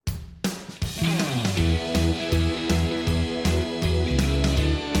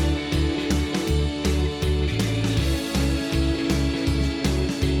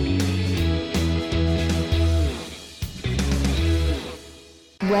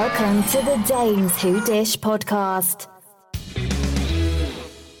Welcome to the Dames Who Dish podcast.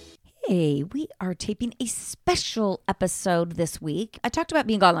 Hey, we are taping a special episode this week. I talked about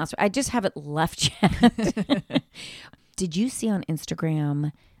being gone last week. I just haven't left yet. Did you see on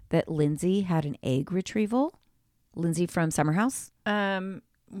Instagram that Lindsay had an egg retrieval? Lindsay from Summer House? Didn't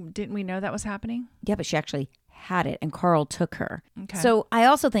we know that was happening? Yeah, but she actually had it and Carl took her. Okay. So I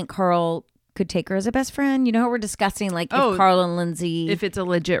also think Carl could take her as a best friend. You know how we're discussing if Carl and Lindsay... If it's a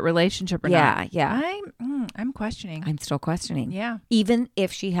legit relationship or not. Yeah. I'm questioning. I'm still questioning. Yeah. Even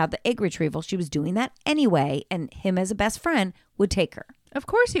if she had the egg retrieval, she was doing that anyway, and him as a best friend would take her. Of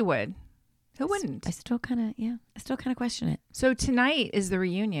course he would. Who wouldn't? I still kind of question it. So tonight is the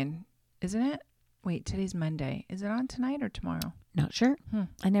reunion, isn't it? Wait, today's Monday. Is it on tonight or tomorrow? Not sure.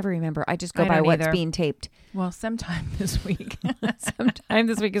 I never remember. I just go I by don't what's either. being taped. Well, sometime this week. Sometime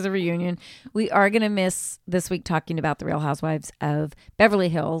this week is a reunion. We are going to miss this week talking about the Real Housewives of Beverly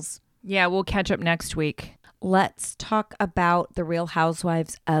Hills. Yeah, we'll catch up next week. Let's talk about the Real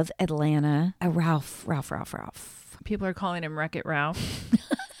Housewives of Atlanta. Ralph. People are calling him Wreck-It Ralph.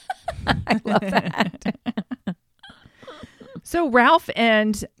 I love that. So Ralph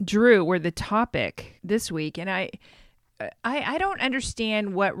and Drew were the topic this week, and I don't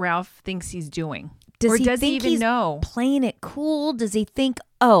understand what Ralph thinks he's doing. Does he even he's know? Playing it cool? Does he think,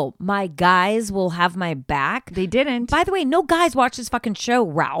 oh, my guys will have my back? They didn't. By the way, no guys watch this fucking show,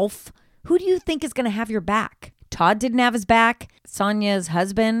 Ralph. Who do you think is going to have your back? Todd didn't have his back. Sonya's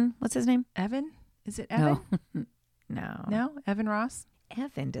husband, what's his name? Evan? Is it Evan? No. No? Evan Ross?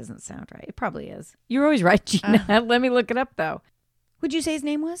 Evan doesn't sound right. It probably is. You're always right, Gina. Let me look it up, though. What'd you say his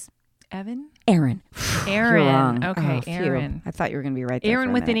name was? Evan? Aaron. Aaron. You're wrong. Okay, phew. Aaron. I thought you were going to be right there.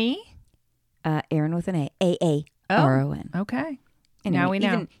 Aaron with an E? Aaron with an A. A-A-R-O-N. Okay. Anyway, Now we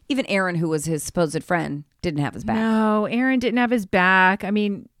know. Even Aaron, who was his supposed friend, didn't have his back. No, Aaron didn't have his back. I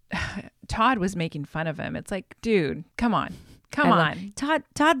mean, Todd was making fun of him. It's like, dude, come on. Come on.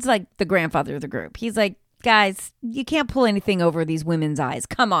 Todd's like the grandfather of the group. He's like, guys, you can't pull anything over these women's eyes.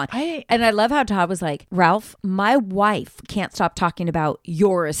 Come on. And I love how Todd was like, Ralph, my wife can't stop talking about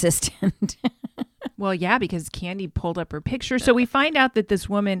your assistant. Well, yeah, because Candy pulled up her picture. So we find out that this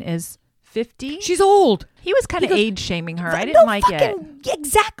woman is 50. She's old. He was kind of age shaming her. I didn't like it.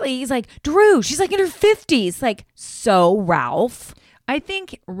 Exactly. He's like, Drew, she's like in her 50s. Like, so Ralph. I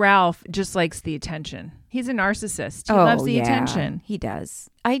think Ralph just likes the attention. He's a narcissist. He loves the attention. He does.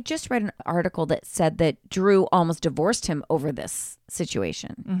 I just read an article that said that Drew almost divorced him over this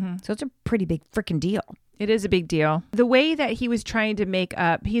situation. Mm-hmm. So it's a pretty big freaking deal. It is a big deal. The way that he was trying to make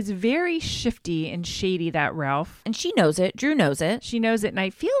up, he's very shifty and shady, that Ralph. And she knows it. Drew knows it. She knows it. And I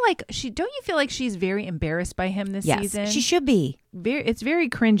feel like don't you feel like she's very embarrassed by him this season? She should be. It's very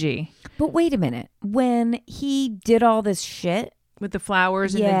cringy. But wait a minute. When he did all this shit, with the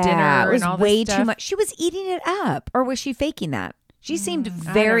flowers and the dinner it was and all this way stuff. too much. She was eating it up, or was she faking that? She seemed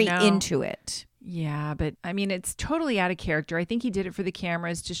very into it. Yeah, but I mean, it's totally out of character. I think he did it for the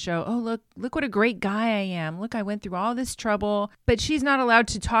cameras to show, oh, look what a great guy I am. Look, I went through all this trouble. But she's not allowed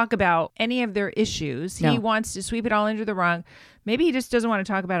to talk about any of their issues. No. He wants to sweep it all under the rug. Maybe he just doesn't want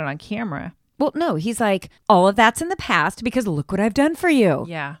to talk about it on camera. Well, no, he's like, all of that's in the past because look what I've done for you.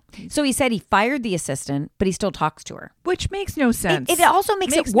 Yeah. So he said he fired the assistant, but he still talks to her. Which makes no sense. It also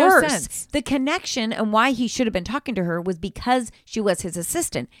makes it worse. No sense. The connection and why he should have been talking to her was because she was his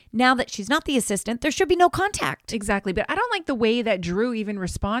assistant. Now that she's not the assistant, there should be no contact. Exactly. But I don't like the way that Drew even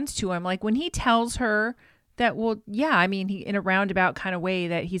responds to him. Like when he tells her that, well, yeah, I mean, he in a roundabout kind of way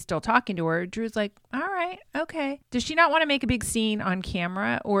that he's still talking to her. Drew's like, all right, okay. Does she not want to make a big scene on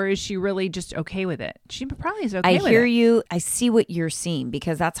camera, or is she really just okay with it? She probably is okay with it. I hear you. I see what you're seeing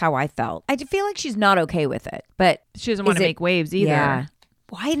because that's how I felt. I feel like she's not okay with it, but she doesn't want to make waves either. Yeah.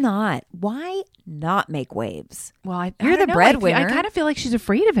 Why not? Why not make waves? Well, you're the breadwinner. I kind of feel like she's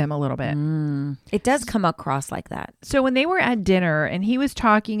afraid of him a little bit. It does come across like that. So when they were at dinner and he was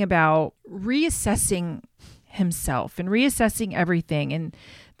talking about reassessing himself and reassessing everything, and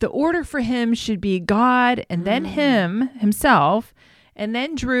the order for him should be God and then himself, and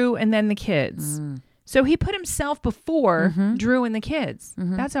then Drew and then the kids. So he put himself before Drew and the kids.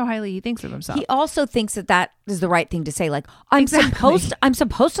 That's how highly he thinks of himself. He also thinks that is the right thing to say. Like, I'm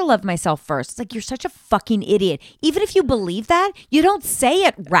supposed to love myself first. It's like, you're such a fucking idiot. Even if you believe that, you don't say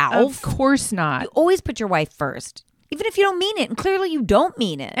it, Ralph. Of course not. You always put your wife first, even if you don't mean it. And clearly you don't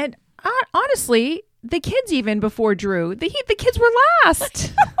mean it. And honestly, the kids, even before Drew, the kids were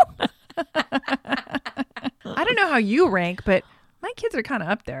last. I don't know how you rank, but my kids are kind of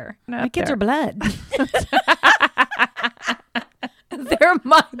up there. My kids are blood. They're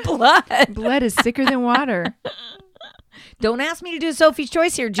my blood. Blood is thicker than water. Don't ask me to do Sophie's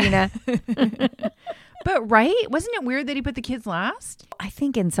Choice here, Gina. But right? Wasn't it weird that he put the kids last? I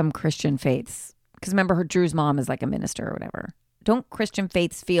think in some Christian faiths, because remember Drew's mom is like a minister or whatever. Don't Christian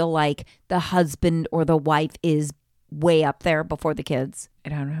faiths feel like the husband or the wife is way up there before the kids? I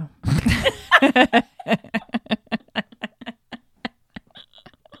don't know.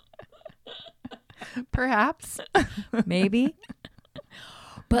 Perhaps. Maybe.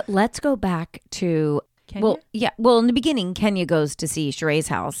 But let's go back to Kenya? Well, in the beginning, Kenya goes to see Sheree's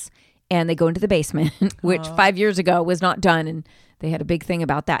house and they go into the basement, which 5 years ago was not done. And they had a big thing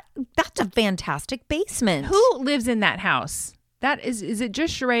about that. That's a fantastic basement. Who lives in that house? That is it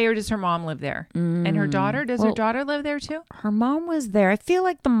just Sheree or does her mom live there? And her daughter? Does her daughter live there too? Her mom was there. I feel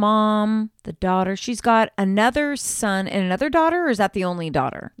like the mom, the daughter, she's got another son and another daughter, or is that the only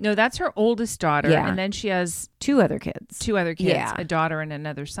daughter? No, that's her oldest daughter. Yeah. And then she has Two other kids. two other kids, Yeah. a daughter and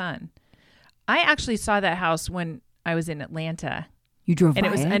another son. I actually saw that house when I was in Atlanta. You drove And by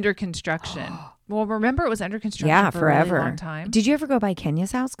it was under construction. Well, remember it was under construction Yeah, for forever. a really long time. Did you ever go by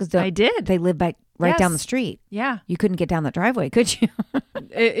Kenya's house? Because I did. They live by right down the Yes. street. Yeah. You couldn't get down the driveway, could you?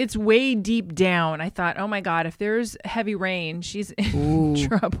 It's way deep down. I thought, oh my God, if there's heavy rain, she's in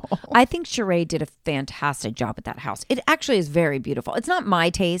trouble. I think Sheree did a fantastic job at that house. It actually is very beautiful. It's not my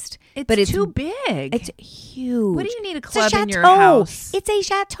taste, but it's too big. It's huge. What do you need a It's club in your chateau. house? It's a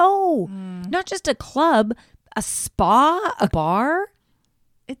chateau. Not just a club, a spa, a bar.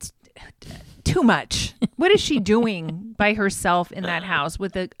 It's too much. What is she doing by herself in that house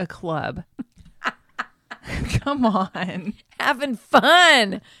with a club? Come on. Having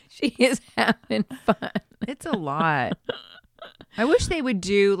fun. She is having fun. It's a lot. I wish they would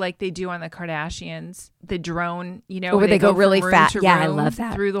do like they do on the Kardashians, the drone, where they go from really room fast. to Yeah, I room love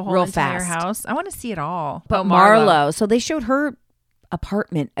that. through the whole Real entire fast. house. I want to see it all. But Marlo. Marlo, so they showed her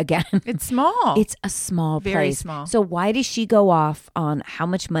apartment again. It's small. It's a small Very place. small. So why does she go off on how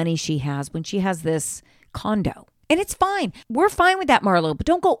much money she has when she has this condo? And it's fine. We're fine with that, Marlo, but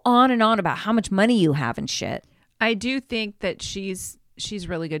don't go on and on about how much money you have and shit. I do think that she's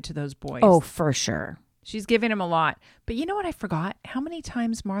really good to those boys. Oh, for sure. She's giving him a lot. But you know what I forgot? How many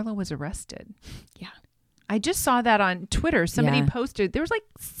times Marlo was arrested? Yeah. I just saw that on Twitter. Somebody Yeah. posted there was like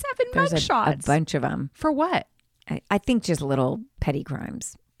 7 There's a mugshots. bunch of them. For what? I think just little petty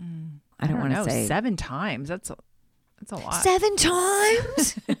crimes. I don't want to know. say 7 times. That's a lot. 7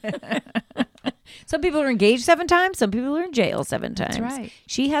 times. Some people are engaged 7 times. Some people are in jail 7 times. That's right.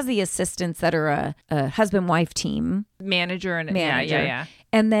 She has the assistants that are a husband-wife team. Manager and Manager. Yeah.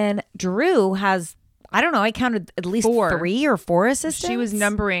 And then Drew has, I don't know, I counted at least 4. 3 or 4 assistants. She was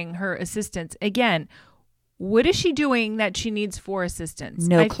numbering her assistants. Again, what is she doing that she needs 4 assistants?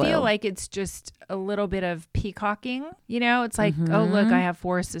 No I clue. feel like it's just a little bit of peacocking. You know, it's like, oh, look, I have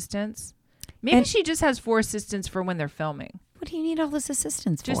 4 assistants. Maybe And- she just has 4 assistants for when they're filming. What do you need all this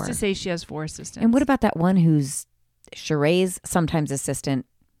assistants Just for? to say she has 4 assistants. And what about that one who's Sheree's sometimes assistant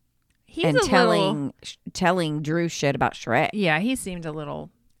He's and a little, telling Drew shit about Sheree? yeah, he seemed a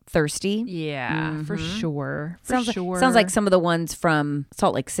little, Thirsty. yeah, for sure. For Sounds sure. sounds like some of the ones from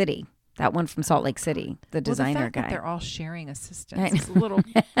Salt Lake City. That one from Salt Lake City, the Well, designer the fact guy. that they're all sharing assistants. I It's a little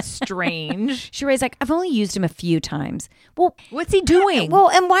strange. Sheree's like, I've only used him a few times. Well, What's he doing? well,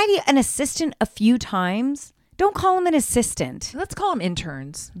 and why do you an assistant a few times? Don't call him an assistant. Let's call them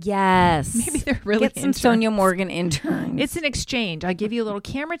interns. Yes. Maybe they're really Get some interns. Sonia Morgan interns. It's an exchange. I give you a little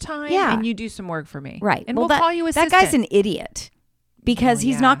camera time Yeah. and you do some work for me. right. And well, we'll that, call you that assistant. guy's an idiot because Oh,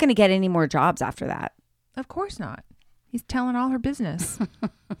 he's yeah. not going to get any more jobs after that. Of course not. He's telling all her business.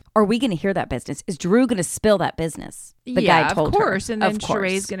 Are we going to hear that business? Is Drew going to spill that business? The yeah, guy told of course. her. And then Of course.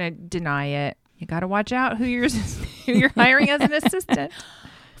 Sheree's going to deny it. You got to watch out who you're hiring as an assistant.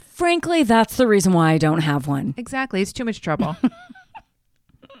 Frankly, that's the reason why I don't have one. Exactly. It's too much trouble.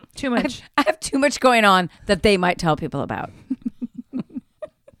 Too much. I have too much going on that they might tell people about.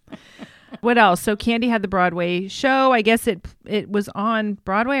 What else? So Candy had the Broadway show. I guess it was on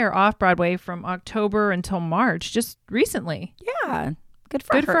Broadway or off Broadway from October until March, just recently. Yeah. Good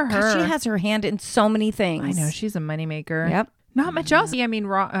for Good her. for 'Cause her. She has her hand in so many things. I know. She's a moneymaker. Yep. Not much else. I mean,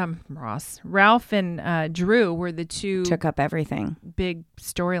 Ross, Ralph and Drew were the two Took up everything. big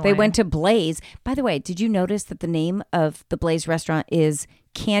storylines. They went to Blaze. By the way, did you notice that the name of the Blaze restaurant is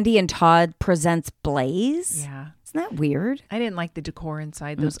Candy and Todd Presents Blaze? Yeah. Isn't that weird? I didn't like the decor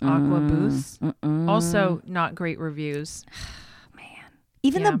inside those aqua booths. Also, not great reviews.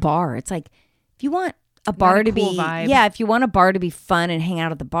 Even Yeah. the bar. It's like, if you want a bar to cool be, vibe. yeah, if you want a bar to be fun and hang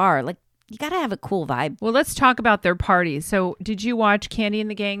out at the bar, like, you got to have a cool vibe. Well, let's talk about their parties. So, did you watch Candy and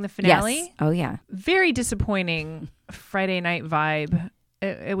the Gang, the finale? Yes. Oh, yeah. Very disappointing Friday night vibe.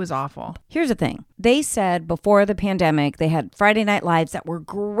 It was awful. Here's the thing. They said before the pandemic, they had Friday Night Lives that were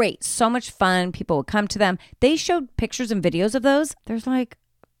great. So much fun. People would come to them. They showed pictures and videos of those. There's like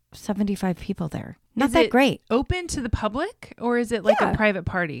 75 people there. Not Is that it great. Open to the public, or is it like Yeah. a private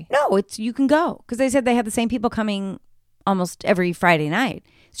party? No, you can go. Because they said they had the same people coming almost every Friday night.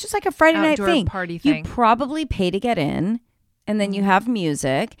 It's just like a Friday night Outdoor thing. party thing. You probably pay to get in. And then you have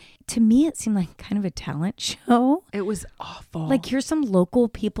music. To me, it seemed like kind of a talent show. It was awful. Like, here's some local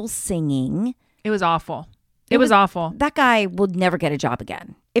people singing. it was awful. It was awful. That guy will never get a job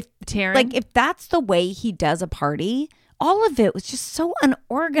again. If Taryn? if that's the way he does a party, all of it was just so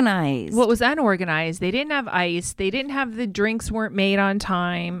unorganized. What was unorganized? They didn't have ice. They didn't have the drinks weren't made on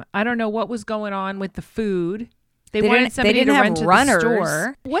time. I don't know what was going on with the food. They wanted didn't- somebody they didn't to have run to runners. the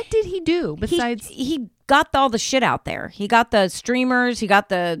store. What did he do besides? he got all the shit out there. He got the streamers. He got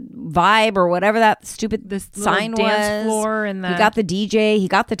the vibe or whatever that stupid This sign little dance was. floor and He got the DJ. He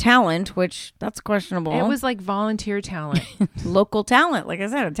got the talent, which that's questionable. It was like volunteer talent. local talent. Like I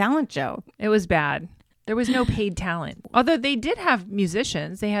said, a talent show. It was bad. There was no paid talent. Although they did have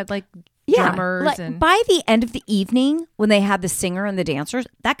musicians. They had like Yeah, drummers like, and by the end of the evening, when they had the singer and the dancers,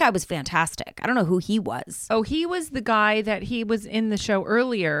 that guy was fantastic. I don't know who he was. oh, he was the guy that he was in the show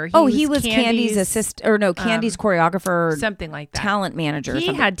earlier. He was Candy's assistant, or no, Candy's choreographer, something like that. talent manager. or He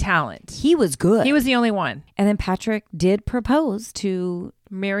something. had talent. He was good. He was the only one. and then Patrick did propose to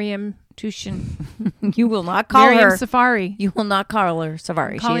Miriam Shin. You will not call Miriam her. Safari. You will not call her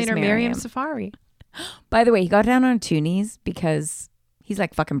Savari. Calling She is her Miriam. Miriam Safari. By the way, he got down on two knees because he's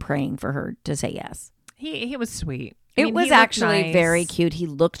like fucking praying for her to say yes. He was sweet. It was he looked actually nice. very cute. He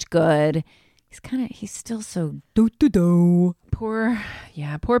looked good. He's still so do. Poor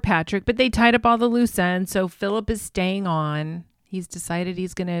Patrick. But they tied up all the loose ends. So Philip is staying on. He's decided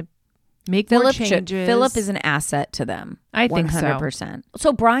he's going to make more changes. Philip is an asset to them. I think so. 100%.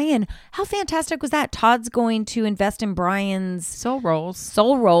 So Brian, how fantastic was that? Todd's going to invest in Brian's soul rolls.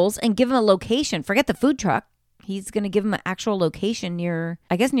 soul rolls and give him a location. Forget the food truck. He's going to give him an actual location near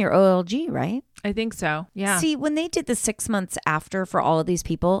OLG, right? I think so. Yeah. See, when they did the 6 months after for all of these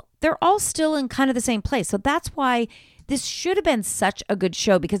people, they're all still in kind of the same place. So that's why this should have been such a good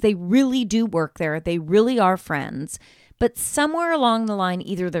show, because they really do work there. They really are friends. But somewhere along the line,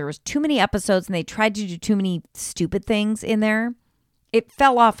 either there was too many episodes and they tried to do too many stupid things in there. It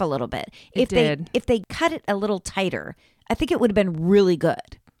fell off a little bit. It did. If they cut it a little tighter, I think it would have been really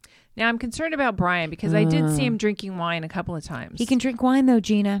good. Now I'm concerned about Brian because I did see him drinking wine a couple of times. He can drink wine though,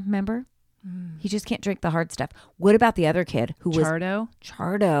 Gina, remember? He just can't drink the hard stuff. What about the other kid who was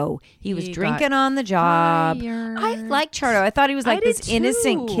Chardo. He was He drinking got on the job. fired. I like Chardo. I thought he was I like did this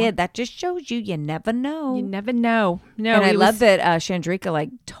innocent too. kid. That just shows you never know. You never know. No, and I he love was- that Chandrika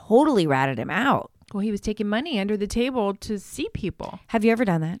like totally ratted him out. Well, he was taking money under the table to see people. Have you ever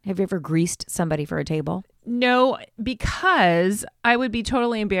done that? Have you ever greased somebody for a table? No, because I would be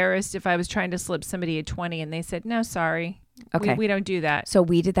totally embarrassed if I was trying to slip somebody a 20 and they said, no, sorry. Okay. We don't do that. So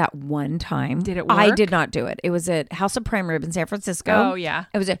we did that one time. Did it I work? did not do it. It was at House of Prime Rib in San Francisco. Oh, yeah.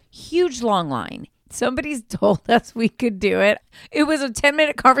 It was a huge long line. Somebody's told us we could do it. It was a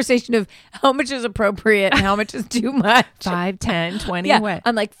 10-minute conversation of how much is appropriate and how much is too much. 5, 10, 20, Yeah, what?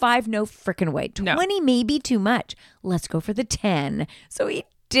 I'm like 5, no freaking way. 20 may be too much. Let's go for the 10. So he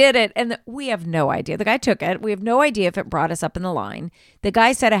did it, and we have no idea. The guy took it. We have no idea if it brought us up in the line. The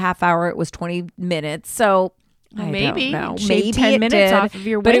guy said a half hour. It was 20 minutes. So Well, I maybe. don't know. Shave Maybe 10 it minutes did, off of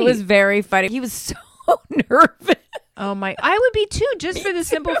your but it weight. was very funny. He was so nervous. Oh my, I would be too, just for the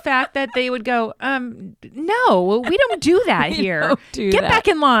simple fact that they would go, no, we don't do that here. don't do Get that. back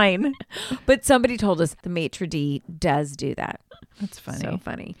in line. But somebody told us the maitre d' does do that. That's funny. So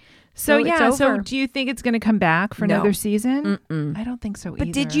funny. So it's yeah, so over. do you think it's going to come back for No. another season? Mm-mm. I don't think so But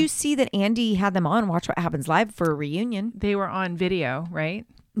either. did you see that Andy had them on Watch What Happens Live for a reunion? They were on video, right?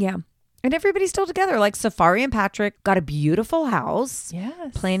 Yeah. And everybody's still together. Like Safari and Patrick got a beautiful house,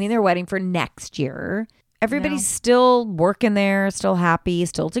 Yes. planning their wedding for next year. Everybody's No. still working there, still happy,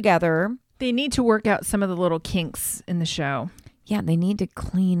 still together. They need to work out some of the little kinks in the show. Yeah, they need to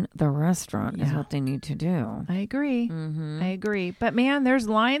clean the restaurant is Yeah. what they need to do. I agree. Mm-hmm. I agree. But man, there's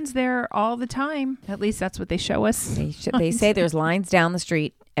lines there all the time. At least that's what they show us. They say there's lines down the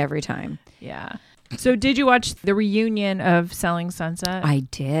street every time. Yeah. So did you watch the reunion of Selling Sunset? I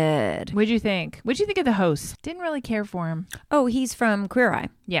did. What'd you think? What'd you think of the host? Didn't really care for him. Oh, he's from Queer Eye.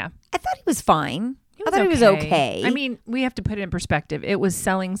 Yeah. I thought he was fine. I thought he was okay. I mean, we have to put it in perspective. It was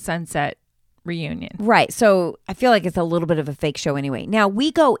Selling Sunset reunion. Right. So I feel like it's a little bit of a fake show anyway. Now,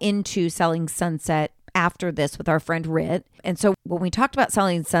 we go into Selling Sunset after this with our friend Rit. And so when we talked about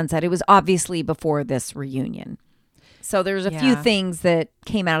Selling Sunset, it was obviously before this reunion. So there's a few Yeah. things that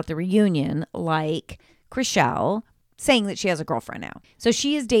came out at the reunion, like Chrishell saying that she has a girlfriend now. So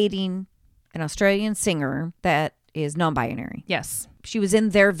she is dating an Australian singer that is non-binary. Yes. She was in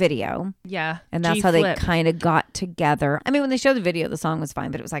their video, Yeah. and that's how they G-Flip. kind of got together. I mean, when they showed the video, the song was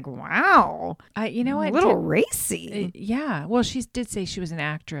fine, but it was like, wow, You know a what? little racy. Yeah. Well, she did say she was an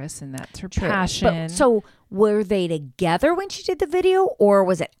actress, and that's her True. passion. But, so were they together when she did the video, or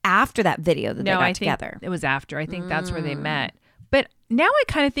was it after that video that they got I think together? it was after. I think that's where they met. But now I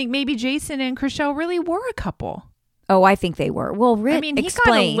kind of think maybe Jason and Chrishell really were a couple. Oh, I think they were. Well, Rit I mean, he got a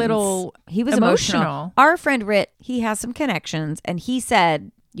explains little he was emotional. emotional. Our friend Rit, he has some connections, and he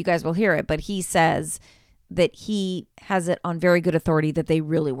said, you guys will hear it, but he says that he has it on very good authority that they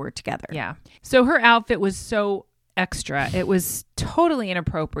really were together. Yeah. So her outfit was so extra. It was totally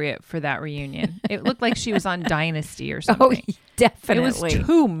inappropriate for that reunion. It looked like she was on Dynasty or Oh, something. definitely. It was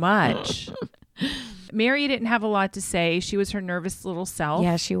too much. Mary didn't have a lot to say. She was her nervous little self.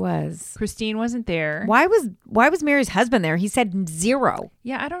 Yeah, she was. Christine wasn't there. Why was Mary's husband there? He said 0.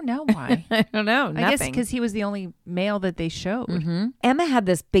 Yeah, I don't know why. I don't know. I guess Nothing. because he was the only male that they showed. Emma had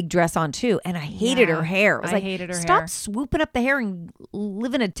this big dress on too, and I hated Yeah, her hair. It was I like, hated her stop hair. swooping up the hair and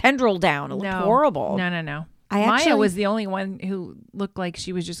living a tendril down. It looked horrible. No. I Maya actually- was the only one who looked like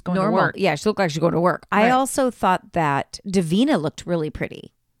she was just going Normal. to work. Yeah, she looked like she was going to work. I Right. also thought that Davina looked really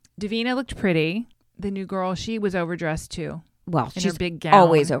pretty. Davina looked pretty. The new girl, she was overdressed too. Well, In her she's big gown.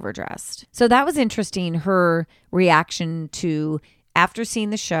 always overdressed. So that was interesting, her reaction to after seeing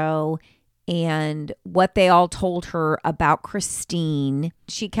the show and what they all told her about Christine.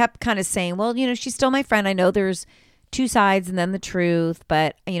 She kept kind of saying, well, she's still my friend. I know there's two sides and then the truth,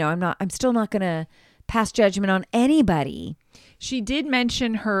 but I'm still not going to pass judgment on anybody. She did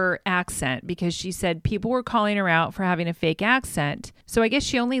mention her accent because she said people were calling her out for having a fake accent. So I guess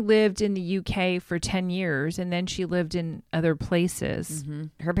she only lived in the UK for 10 years and then she lived in other places.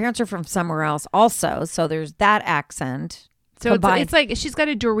 Her parents are from somewhere else also, so there's that accent. So combined. it's like she's got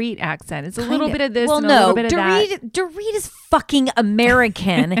a Dorit accent. It's a Kind little of. bit of this well, and a no, little bit of that. Dorit is fucking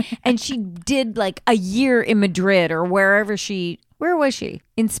American, and she did like a year in Madrid or wherever where was she?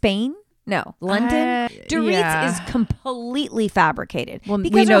 In Spain? No, London. Dorit yeah. is completely fabricated. Well,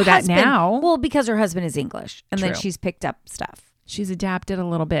 because we know her that husband- now. Well, because her husband is English, and then True. she's picked up stuff. She's adapted a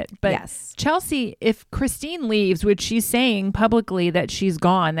little bit. But Yes. Chelsea, if Christine leaves, which she's saying publicly that she's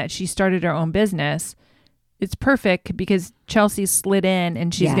gone, that she started her own business, it's perfect because Chelsea slid in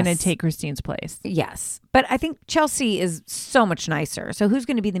and she's Yes. going to take Christine's place. Yes. But I think Chelsea is so much nicer. So who's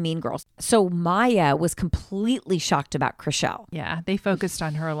going to be the mean girls? So Maya was completely shocked about Chrishell. Yeah, they focused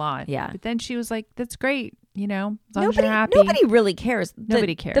on her a lot. Yeah. But then she was like, that's great, as long as you're happy. Nobody really cares.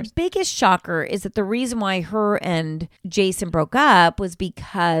 Nobody cares. The biggest shocker is that the reason why her and Jason broke up was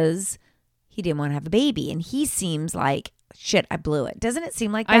because he didn't want to have a baby. And he seems like, shit, I blew it. Doesn't it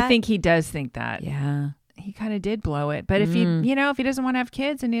seem like that? I think he does think that. Yeah. He kind of did blow it. But if if he doesn't want to have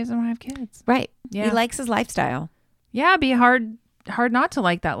kids, then he doesn't want to have kids. Right. Yeah. He likes his lifestyle. Yeah, it'd be hard not to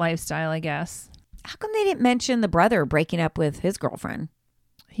like that lifestyle, I guess. How come they didn't mention the brother breaking up with his girlfriend?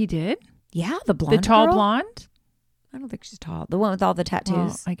 He did? Yeah, the blonde The tall girl? blonde? I don't think she's tall. The one with all the tattoos.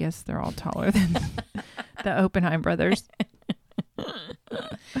 Well, I guess they're all taller than the Oppenheim brothers.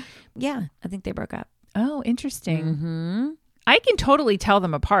 Yeah, I think they broke up. Oh, interesting. Mm-hmm. I can totally tell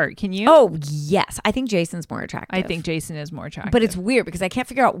them apart. Can you? Oh, yes. I think Jason's more attractive. I think Jason is more attractive. But it's weird because I can't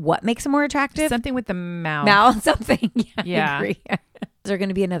figure out what makes him more attractive. something with the mouth. Now something. Yeah. Yeah. I agree. Is there going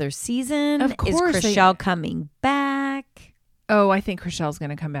to be another season? Of course Is they- Chrishell coming back? Oh, I think Chrishell's going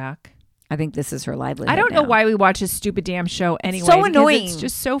to come back. I think this is her livelihood. I don't know now. why we watch this stupid damn show anyway. so because annoying. It's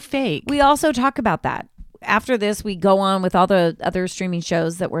just so fake. We also talk about that. After this, we go on with all the other streaming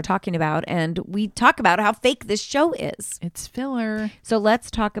shows that we're talking about, and we talk about how fake this show is. It's filler. So let's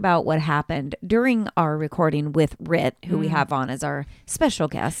talk about what happened during our recording with Rit, who we have on as our special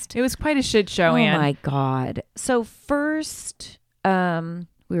guest. It was quite a shit show, Oh Ann. my God. So first, we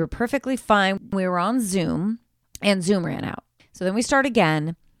were perfectly fine. We were on Zoom and Zoom ran out. So then we start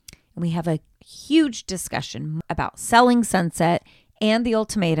again and we have a huge discussion about selling Sunset and the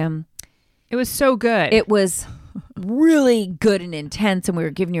ultimatum. It was so good. It was really good and intense, and we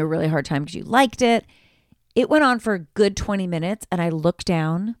were giving you a really hard time because you liked it. It went on for a good 20 minutes, and I looked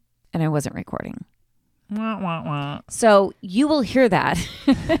down and I wasn't recording. Wah, wah, wah. So you will hear that.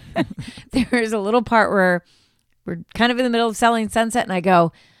 There's a little part where we're kind of in the middle of selling Sunset, and I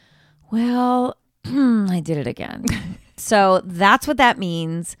go, well, I did it again. So that's what that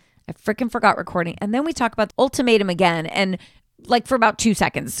means. I freaking forgot recording. And then we talk about the ultimatum again, and like for about 2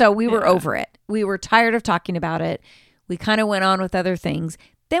 seconds. So we were over it. We were tired of talking about it. We kind of went on with other things.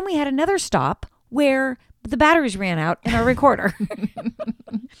 Then we had another stop where the batteries ran out in our recorder.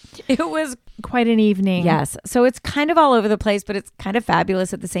 It was Quite an evening. Yes. So it's kind of all over the place, but it's kind of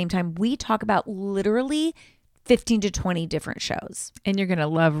fabulous at the same time. We talk about literally 15 to 20 different shows. And you're going to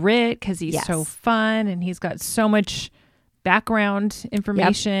love Rit because he's so fun and he's got so much background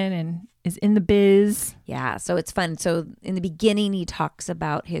information and is in the biz. Yeah. So it's fun. So in the beginning, he talks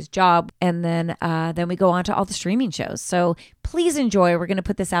about his job, and then we go on to all the streaming shows. So please enjoy. We're going to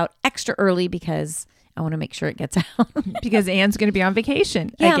put this out extra early because I want to make sure it gets out. Because Anne's going to be on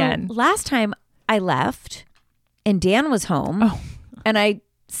vacation again. Last time I left and Dan was home and I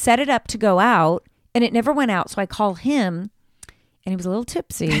set it up to go out and it never went out. So I call him and he was a little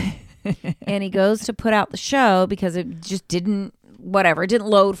tipsy and he goes to put out the show because it just didn't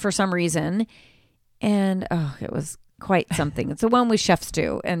load for some reason. And it was quite something. It's the one with Chef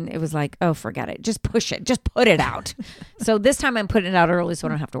Stew. And it was like, oh, forget it. Just push it. Just put it out. So this time I'm putting it out early so I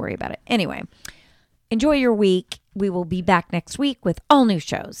don't have to worry about it. Anyway. Enjoy your week. We will be back next week with all new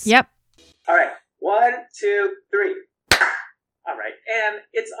shows. Yep. All right. 1, 2, 3. All right. And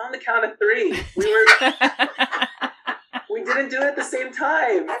it's on the count of 3. We didn't do it at the same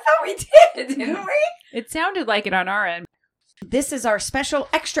time. I thought we did, didn't we? It sounded like it on our end. This is our special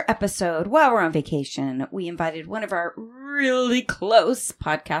extra episode. While we're on vacation, we invited one of our really close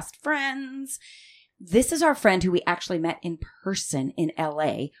podcast friends. This is our friend who we actually met in person in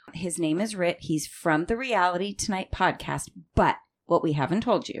LA. His name is Rit. He's from the Reality Tonight podcast. But what we haven't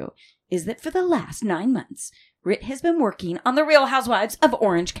told you is that for the last 9 months, Rit has been working on The Real Housewives of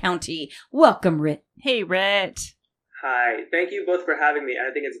Orange County. Welcome, Rit. Hey, Rit. Hi. Thank you both for having me. And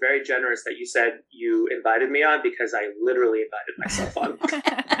I think it's very generous that you said you invited me on because I literally invited myself on,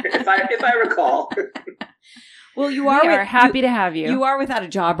 if I recall. Well, we are happy to have you. You are without a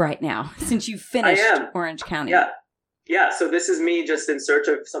job right now since you finished Orange County. Yeah. So this is me just in search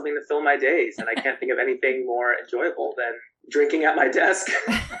of something to fill my days. And I can't think of anything more enjoyable than drinking at my desk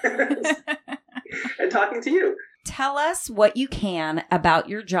and talking to you. Tell us what you can about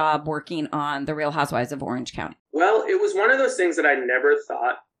your job working on The Real Housewives of Orange County. Well, it was one of those things that I never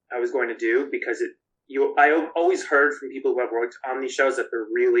thought I was going to do because I always heard from people who have worked on these shows that they're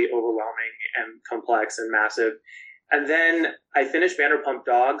really overwhelming and complex and massive. And then I finished Vanderpump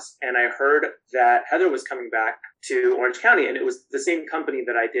Dogs and I heard that Heather was coming back to Orange County, and it was the same company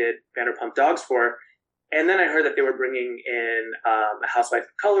that I did Vanderpump Dogs for. And then I heard that they were bringing in a Housewife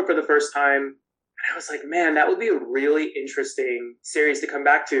of Color for the first time. And I was like, man, that would be a really interesting series to come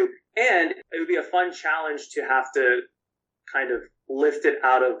back to. And it would be a fun challenge to have to kind of lift it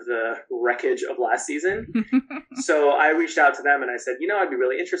out of the wreckage of last season. So I reached out to them and I said, I'd be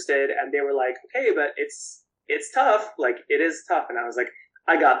really interested. And they were like, okay, but it's tough. Like, it is tough. And I was like,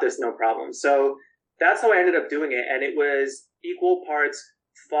 I got this, no problem. So that's how I ended up doing it. And it was equal parts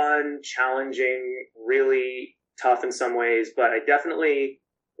fun, challenging, really tough in some ways. But I definitely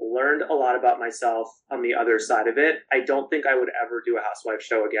learned a lot about myself on the other side of it. I don't think I would ever do a housewife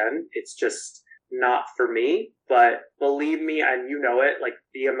show again. It's just not for me. But believe me, and you know it, like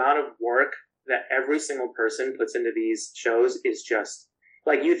the amount of work that every single person puts into these shows is just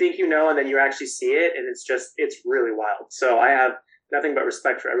like, you think and then you actually see it, and it's really wild. So I have nothing but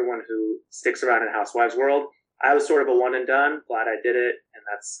respect for everyone who sticks around in Housewives world. I was sort of a one and done. Glad I did it, and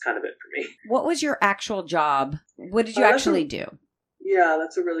that's kind of it for me. What was your actual job? What did you actually do? Yeah,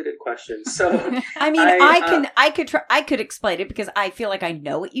 that's a really good question. So, I mean, I could explain it because I feel like I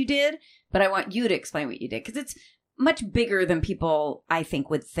know what you did, but I want you to explain what you did because it's much bigger than people, I think,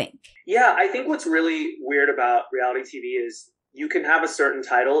 would think. Yeah, I think what's really weird about reality TV is you can have a certain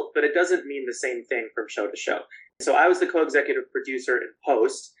title, but it doesn't mean the same thing from show to show. So I was the co-executive producer in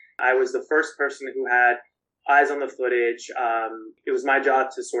post. I was the first person who had eyes on the footage. It was my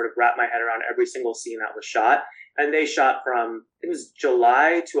job to sort of wrap my head around every single scene that was shot. And they shot from, it was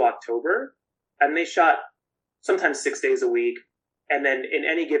July to October. And they shot sometimes 6 days a week. And then in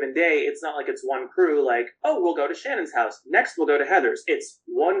any given day, it's not like it's one crew like, oh, we'll go to Shannon's house. Next, we'll go to Heather's. It's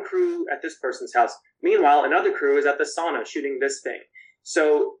one crew at this person's house. Meanwhile, another crew is at the sauna shooting this thing.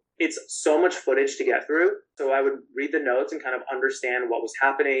 So it's so much footage to get through. So I would read the notes and kind of understand what was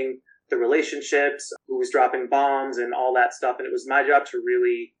happening, the relationships, who was dropping bombs and all that stuff. And it was my job to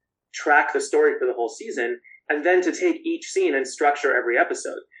really track the story for the whole season and then to take each scene and structure every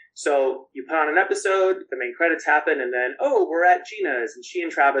episode. So you put on an episode, the main credits happen, and then, oh, we're at Gina's, and she and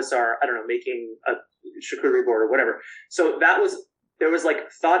Travis are, I don't know, making a charcuterie board or whatever. So there was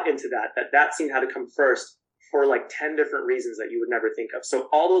like thought into that scene had to come first for like 10 different reasons that you would never think of. So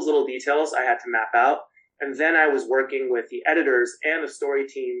all those little details I had to map out. And then I was working with the editors and the story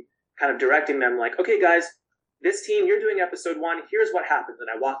team, kind of directing them like, okay, guys, this team, you're doing episode 1, here's what happens. And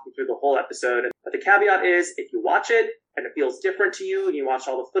I walk them through the whole episode. But the caveat is, if you watch it and it feels different to you, and you watch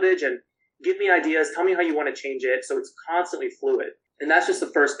all the footage and give me ideas, tell me how you want to change it. So it's constantly fluid. And that's just the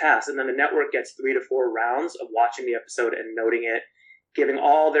first pass. And then the network gets 3 to 4 rounds of watching the episode and noting it, giving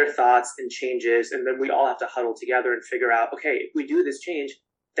all their thoughts and changes. And then we all have to huddle together and figure out, okay, if we do this change,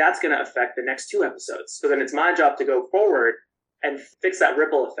 that's going to affect the next 2 episodes. So then it's my job to go forward and fix that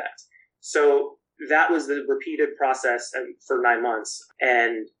ripple effect. So that was the repeated process for 9 months.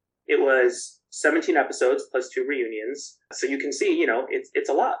 And it was 17 episodes plus 2 reunions. So you can see, it's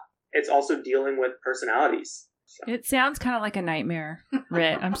a lot. It's also dealing with personalities. So. It sounds kind of like a nightmare,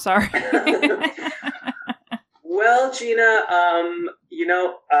 Rit. I'm sorry. Well, Gina,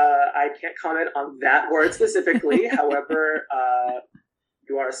 I can't comment on that word specifically. However,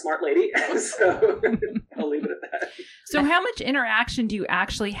 you are a smart lady, so I'll leave it at that. So how much interaction do you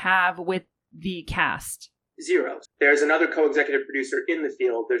actually have with the cast? 0. There's another co-executive producer in the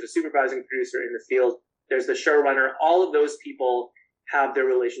field. There's a supervising producer in the field. There's the showrunner. All of those people have their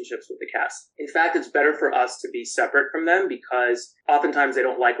relationships with the cast. In fact, it's better for us to be separate from them because oftentimes they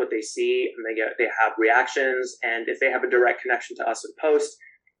don't like what they see and they have reactions. And if they have a direct connection to us in post,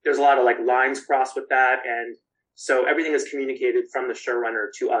 there's a lot of lines crossed with that. And so everything is communicated from the showrunner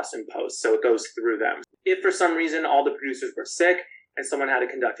to us in post. So it goes through them. If for some reason all the producers were sick and someone had to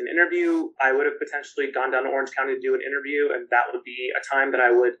conduct an interview, I would have potentially gone down to Orange County to do an interview. And that would be a time that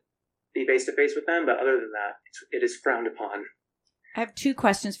I would be face to face with them. But other than that, it is frowned upon. I have 2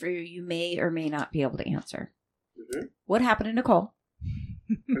 questions for you. You may or may not be able to answer. Mm-hmm. What happened to Nicole?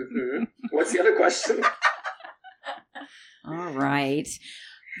 Mm-hmm. What's the other question? All right.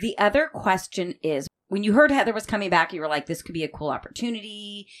 The other question is, when you heard Heather was coming back, you were like, this could be a cool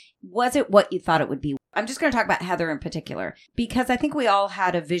opportunity. Was it what you thought it would be? I'm just going to talk about Heather in particular, because I think we all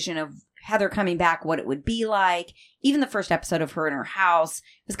had a vision of Heather coming back, what it would be like. Even the first episode of her in her house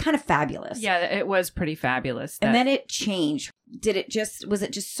was kind of fabulous. Yeah, it was pretty fabulous. And then it changed. Was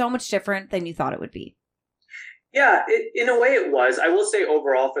it just so much different than you thought it would be? Yeah, in a way it was. I will say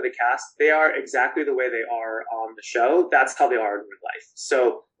overall for the cast, they are exactly the way they are on the show. That's how they are in real life.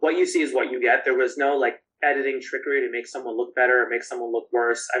 So what you see is what you get. There was no editing trickery to make someone look better or make someone look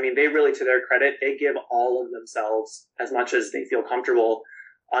worse. I mean, they really, to their credit, they give all of themselves as much as they feel comfortable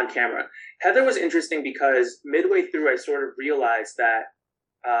on camera. Heather was interesting because midway through, I sort of realized that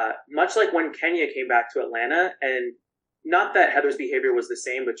much like when Kenya came back to Atlanta, and not that Heather's behavior was the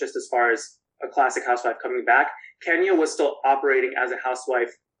same, but just as far as a classic housewife coming back, Kenya was still operating as a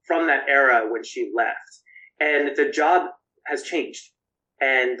housewife from that era when she left. And the job has changed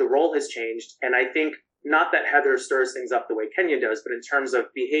and the role has changed. And I think not that Heather stirs things up the way Kenya does, but in terms of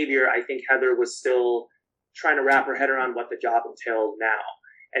behavior, I think Heather was still trying to wrap her head around what the job entailed now.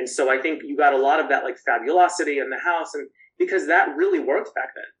 And so I think you got a lot of that fabulosity in the house, and because that really worked back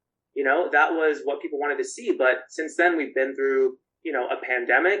then, that was what people wanted to see. But since then we've been through, a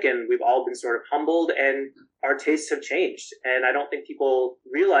pandemic, and we've all been sort of humbled, and our tastes have changed. And I don't think people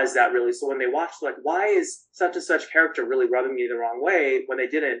realize that really. So when they watch, why is such and such character really rubbing me the wrong way when they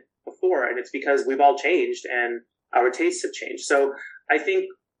didn't before? And it's because we've all changed and our tastes have changed. So I think,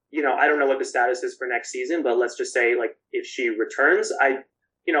 I don't know what the status is for next season, but let's just say if she returns, I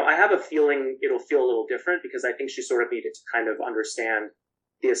have a feeling it'll feel a little different because I think she sort of needed to kind of understand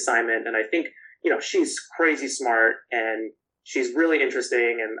the assignment. And I think, she's crazy smart and she's really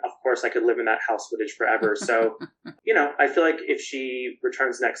interesting. And of course I could live in that house footage forever. So, I feel like if she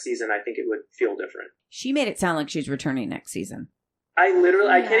returns next season, I think it would feel different. She made it sound like she's returning next season.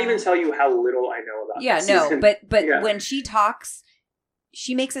 I can't even tell you how little I know about this season. But yeah. When she talks,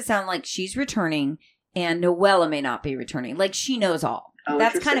 she makes it sound like she's returning and Noella may not be returning. Like she knows all. Oh,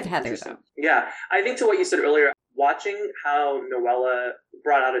 that's kind of Heather, though. Yeah. I think to what you said earlier, watching how Noella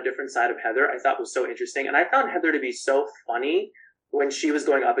brought out a different side of Heather, I thought was so interesting. And I found Heather to be so funny when she was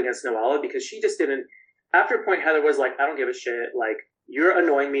going up against Noella because she just didn't, after a point, Heather was like, I don't give a shit. You're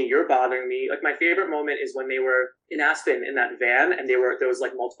annoying me. You're bothering me. My favorite moment is when they were in Aspen in that van and there was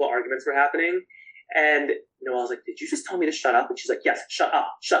multiple arguments were happening. And Noelle's like, did you just tell me to shut up? And she's like, yes, shut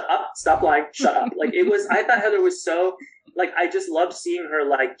up, stop lying, shut up. I thought Heather was so, I just loved seeing her,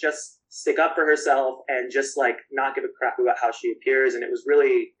 just stick up for herself and just, not give a crap about how she appears. And it was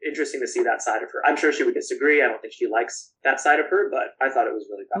really interesting to see that side of her. I'm sure she would disagree. I don't think she likes that side of her, but I thought it was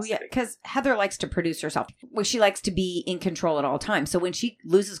really fascinating. Oh, yeah, because Heather likes to produce herself. Well, she likes to be in control at all times. So when she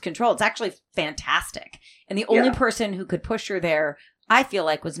loses control, it's actually fantastic. And the only person who could push her there, I feel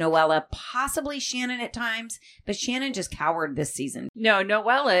like, was Noella, possibly Shannon at times, but Shannon just cowered this season. No,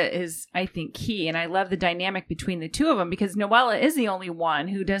 Noella is, I think, key, and I love the dynamic between the two of them because Noella is the only one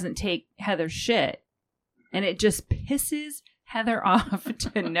who doesn't take Heather's shit. And it just pisses Heather off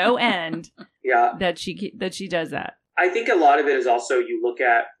to no end Yeah. that she does that. I think a lot of it is also you look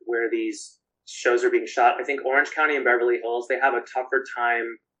at where these shows are being shot. I think Orange County and Beverly Hills, they have a tougher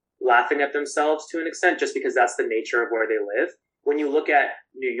time laughing at themselves to an extent, just because that's the nature of where they live. When you look at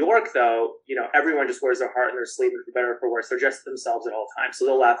New York, though, you know, everyone just wears their heart on their sleeve, and for better or for worse, they're just themselves at all times. So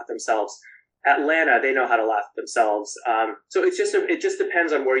they'll laugh at themselves. Atlanta, they know how to laugh at themselves. So it just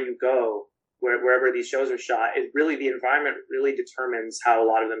depends on where you go, wherever these shows are shot. It really, the environment really determines how a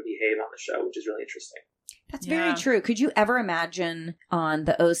lot of them behave on the show, which is really interesting. That's very true. Could you ever imagine on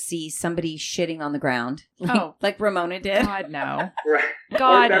the OC somebody shitting on the ground? Like Ramona did? God, no. Right.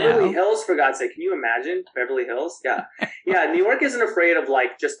 God, or Beverly no. Hills, for God's sake. Can you imagine Beverly Hills? Yeah. Yeah, New York isn't afraid of,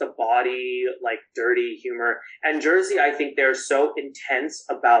 like, just the body, like, dirty humor. And Jersey, I think they're so intense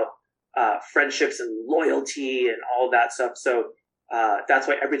about friendships and loyalty and all that stuff. So that's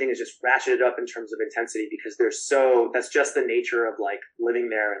why everything is just ratcheted up in terms of intensity, because that's just the nature of, like, living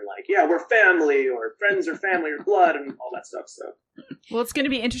there and, like, yeah, we're family, or friends or family or blood and all that stuff. So, Well, it's going to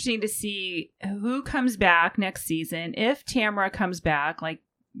be interesting to see who comes back next season. If Tamara comes back, like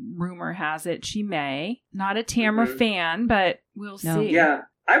rumor has it, she may. Not a Tamara fan, but we'll see. Yeah.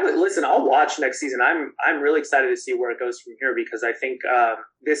 I'll watch next season. I'm really excited to see where it goes from here, because I think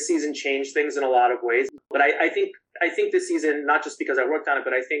this season changed things in a lot of ways. But I think this season, not just because I worked on it,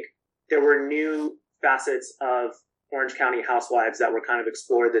 but I think there were new facets of Orange County Housewives that were kind of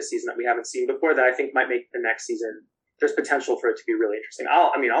explored this season that we haven't seen before, that I think might make the next season, there's potential for it to be really interesting.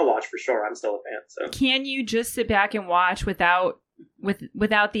 I'll watch for sure. I'm still a fan. So Can you just sit back and watch without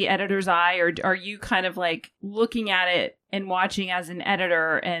the editor's eye, or are you kind of like looking at it and watching as an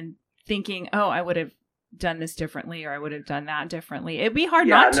editor and thinking, oh, I would have done this differently, or I would have done that differently? It'd be hard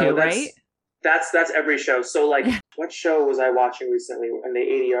not to, right? That's every show. So, like, what show was I watching recently? And the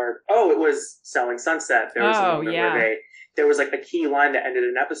ADR. Oh, it was Selling Sunset. There was a moment where there was like a key line that ended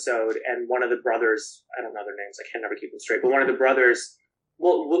an episode, and one of the brothers, I don't know their names, I can never keep them straight, but one of the brothers.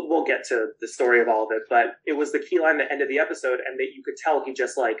 We'll get to the story of all of it, but it was the key line that ended the episode, and that you could tell he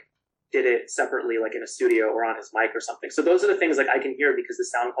just, like, did it separately, like in a studio or on his mic or something. So those are the things, like, I can hear because the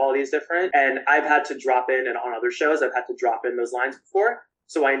sound quality is different, and I've had to drop in, and on other shows I've had to drop in those lines before,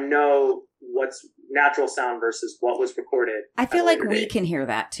 so I know what's natural sound versus what was recorded. I feel like we can hear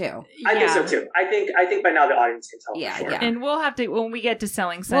that too. I think so too. I think by now the audience can tell. Yeah, for sure. yeah. And we'll have to, when we get to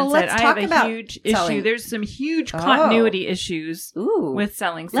Selling Sunset, let's I talk have a about huge Selling. issue. There's some huge continuity issues Ooh. with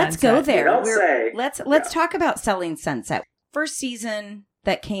Selling Sunset. Let's go there. You don't say. Let's talk about Selling Sunset. First season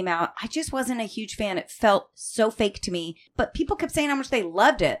that came out, I just wasn't a huge fan. It felt so fake to me, but people kept saying how much they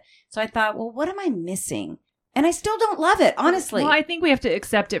loved it. So I thought, well, what am I missing? And I still don't love it, honestly. Well, I think we have to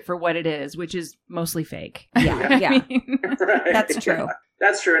accept it for what it is, which is mostly fake. Yeah, yeah. I mean, Right. That's true.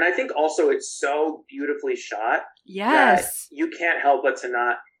 That's true. And I think also it's so beautifully shot. yes. That you can't help but to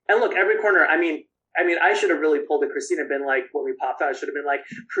not. And look, every corner, I mean, I should have really pulled a Christina, been like, when we popped out, I should have been like,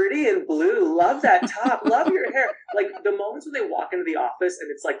 pretty and blue, love that top, love your hair. Like, the moments when they walk into the office and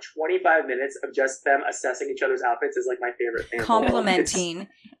it's like 25 minutes of just them assessing each other's outfits is like my favorite thing. Complimenting.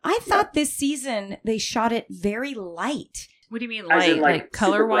 I thought this season they shot it very light. What do you mean As light? in, Like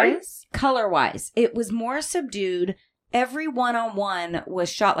color wise? Color-wise. It was more subdued. Every one-on-one was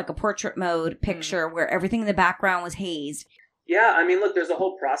shot like a portrait mode picture where everything in the background was hazed. Yeah, I mean, look, there's a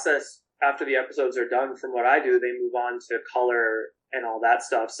whole process after the episodes are done. From what I do, they move on to color and all that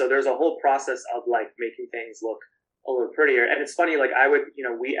stuff. So there's a whole process of, like, making things look a little prettier. And it's funny, like,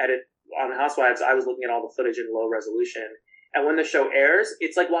 we edit on Housewives, I was looking at all the footage in low resolution. And when the show airs,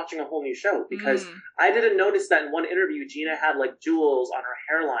 it's like watching a whole new show, because I didn't notice that in one interview, Gina had, like, jewels on her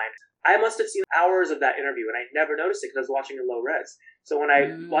hairline. I must have seen hours of that interview, and I never noticed it because I was watching in low res. So when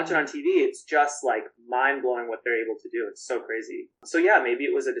I watch it on TV, it's just, like, mind-blowing what they're able to do. It's so crazy. So yeah, maybe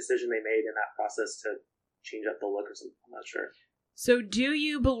it was a decision they made in that process to change up the look or something. I'm not sure. So do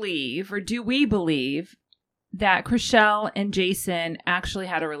you believe, or do we believe, that Chrishell and Jason actually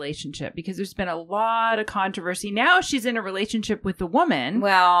had a relationship? Because there's been a lot of controversy. Now she's in a relationship with the woman.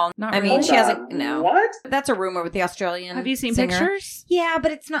 Well, Not I mean, really. she hasn't. No. What? That's a rumor with the Australian Have you seen singer. pictures? Yeah,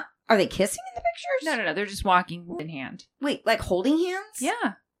 but it's not. Are they kissing in the pictures? No. They're just walking in hand. Wait, like holding hands?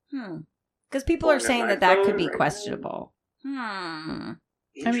 Yeah. Because people Well, are saying never that mind. could be Right. questionable.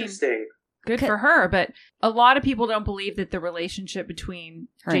 Interesting. Good Could- for her. But a lot of people don't believe that the relationship between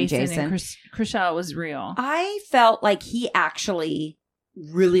Her and Jason and Chrishell was real. I felt like he actually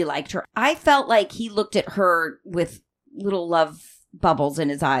really liked her. I felt like he looked at her with little love bubbles in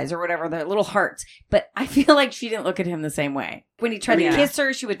his eyes or whatever, the little hearts. But I feel like she didn't look at him the same way. When he tried Yeah. to kiss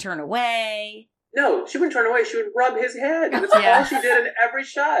her, she would turn away. No, she wouldn't turn away. She would rub his head. That's Yeah. all she did in every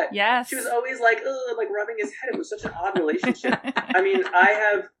shot. Yes. She was always like, ugh, like rubbing his head. It was such an odd relationship. I mean, I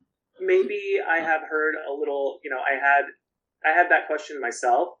have heard a little, I had that question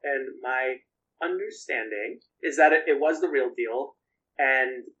myself, and my understanding is that it was the real deal.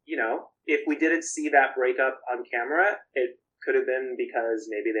 And, if we didn't see that breakup on camera, it could have been because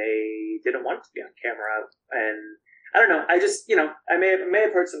maybe they didn't want to be on camera. And I don't know. I just, I may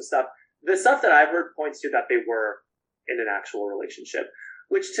have heard some stuff. The stuff that I've heard points to that they were in an actual relationship,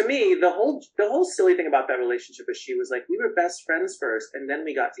 which to me, the whole silly thing about that relationship is she was like, we were best friends first and then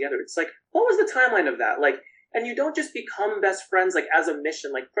we got together. It's like, what was the timeline of that? Like, and you don't just become best friends, like as a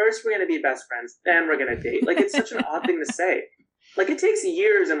mission, like first we're going to be best friends, then we're going to date. Like, it's such an odd thing to say. Like, it takes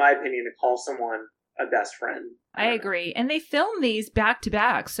years, in my opinion, to call someone a best friend. I agree. And they filmed these back to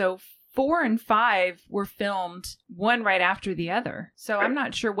back. So 4 and 5 were filmed one right after the other. So I'm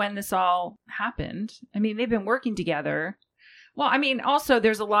not sure when this all happened. I mean, they've been working together. Well, I mean, also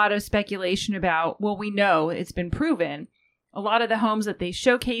there's a lot of speculation about, well, we know it's been proven. A lot of the homes that they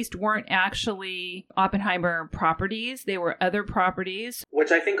showcased weren't actually Oppenheimer properties. They were other properties.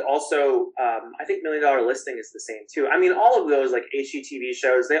 Which I think also, I think $1 Million Listing is the same too. I mean, all of those like HGTV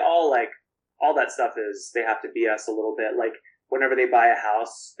shows, they all that stuff they have to BS a little bit. Like whenever they buy a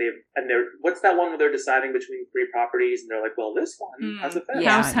house, what's that one where they're deciding between 3 properties and they're like, well, this one has a fence.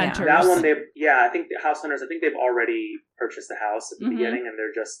 House Hunters. That one, I think the House Hunters, I think they've already purchased the house at the beginning and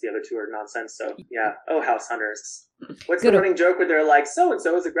they're just, the other 2 are nonsense. So yeah. Oh, House Hunters. What's the running joke where they're like,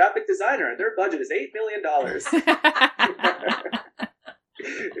 so-and-so is a graphic designer and their budget is $8 million.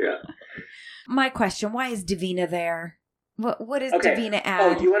 Yeah. My question, why is Davina there? What is Okay. Davina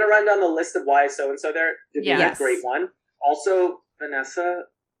add? Oh, you want to run down the list of why so-and-so there? Davina's Yes. a great one. Also, Vanessa.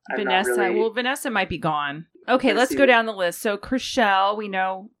 Vanessa might be gone. Okay, let's go down the list. So Chrishell, we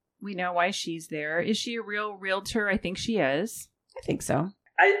know why she's there. Is she a real realtor? I think she is. I think so.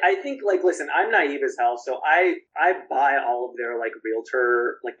 I think, listen, I'm naive as hell, so I buy all of their,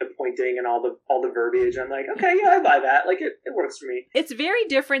 realtor, the pointing and all the verbiage. I'm like, okay, yeah, I buy that. It works for me. It's very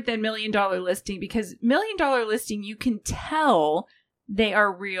different than $1 Million Listing because $1 Million Listing, you can tell they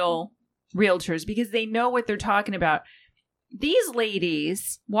are real realtors because they know what they're talking about. These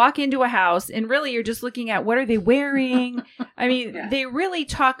ladies walk into a house and really you're just looking at what are they wearing? I mean, They really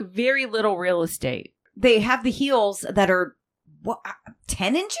talk very little real estate. They have the heels that are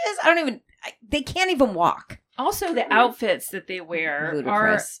 10 inches? They can't even walk. Also, the outfits that they wear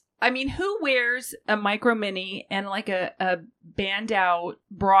Ludicrous. are, I mean, who wears a micro mini and a band out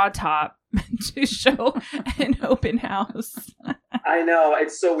bra top to show an open house? I know,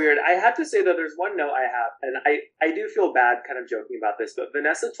 it's so weird. I have to say, though, there's one note I have, and I do feel bad kind of joking about this, but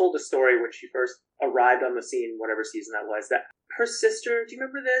Vanessa told a story when she first arrived on the scene, whatever season that was, that her sister, do you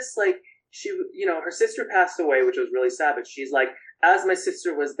remember this? Her sister passed away, which was really sad, but she's like, as my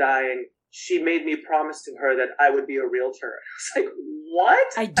sister was dying, she made me promise to her that I would be a realtor. I was like, what?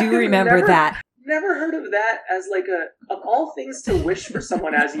 I do remember that. Never heard of that as of all things to wish for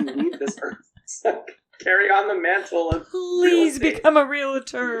someone as you leave this earth. It's carry on the mantle of Please become a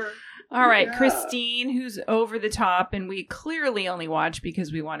realtor. All right, Yeah. Christine, who's over the top, and we clearly only watch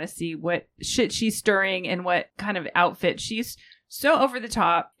because we want to see what shit she's stirring and what kind of outfit she's so over the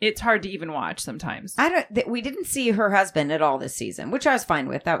top. It's hard to even watch sometimes. We didn't see her husband at all this season, which I was fine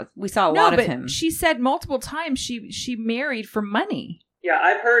with. We saw a lot of him. She said multiple times she married for money. Yeah,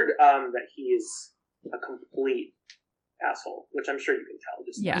 I've heard that he's a complete asshole, which I'm sure you can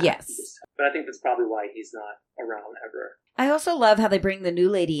tell. Yes. But I think that's probably why he's not around ever. I also love how they bring the new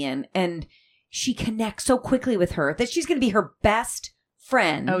lady in and she connects so quickly with her that she's going to be her best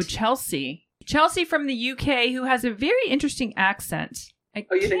friend. Oh, Chelsea. Chelsea from the UK, who has a very interesting accent.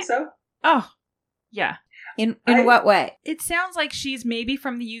 You think so? Oh, yeah. In what way? It sounds like she's maybe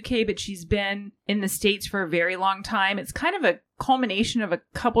from the UK, but she's been in the States for a very long time. It's kind of a culmination of a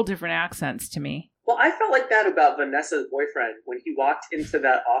couple different accents to me. Well, I felt like that about Vanessa's boyfriend when he walked into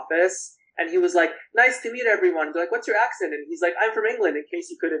that office and he was like, nice to meet everyone. They're like, what's your accent? And he's like, I'm from England, in case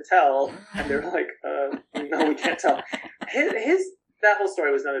you couldn't tell. And they're like, no, we can't tell. That whole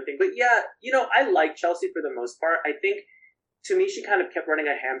story was another thing. But yeah, I like Chelsea for the most part. I think, to me, she kind of kept running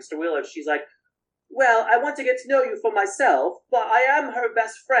a hamster wheel. If she's like, well, I want to get to know you for myself, but I am her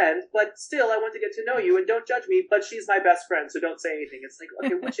best friend, but still I want to get to know you and don't judge me, but she's my best friend, so don't say anything. It's like,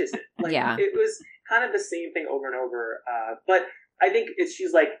 okay, which is it? Yeah. It was kind of the same thing over and over. But I think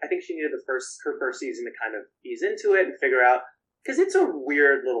I think she needed her first season to kind of ease into it and figure out, because it's a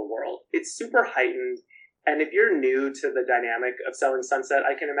weird little world. It's super heightened. And if you're new to the dynamic of Selling Sunset,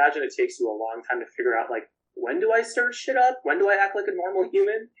 I can imagine it takes you a long time to figure out, when do I stir shit up? When do I act like a normal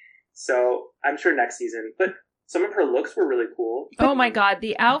human? So I'm sure next season. But some of her looks were really cool. Oh my God.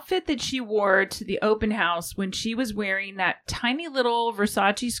 The outfit that she wore to the open house when she was wearing that tiny little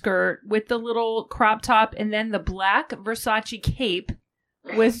Versace skirt with the little crop top and then the black Versace cape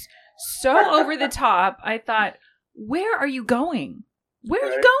was so over the top. I thought, where are you going? Where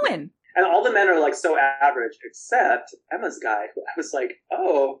are you going? And all the men are like so average, except Emma's guy. I was like,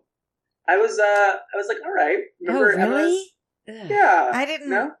 oh, I was like, all right. Remember really? Emma's? Yeah. I didn't.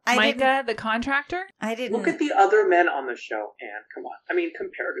 No? Micah, the contractor? I didn't. Look at the other men on the show, Anne. Come on. I mean,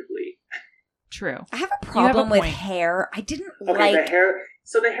 comparatively. True. I have a problem with hair. I didn't Okay, like the hair.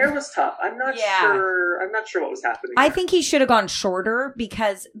 So the hair was tough. I'm not sure. I'm not sure what was happening. I there. think he should have gone shorter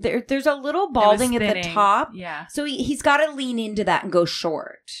because there's a little balding at the top. Yeah. So he's got to lean into that and go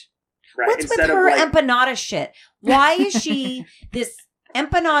short. Right. What's Instead with her of, like, empanada shit? Why is she this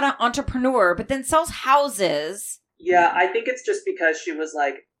empanada entrepreneur, but then sells houses? Yeah, I think it's just because she was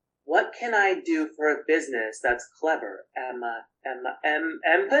like, what can I do for a business that's clever? Empanadas.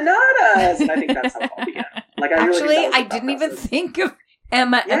 And I think that's how it all began. Like, I didn't even think of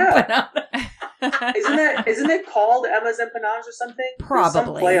Emma Empanada. Isn't it called Emma's Empanadas or something?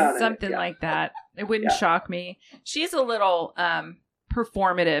 Probably. Something like that. It wouldn't shock me. She's a little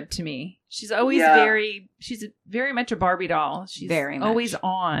performative to me. She's always she's very much a Barbie doll. She's very much. Always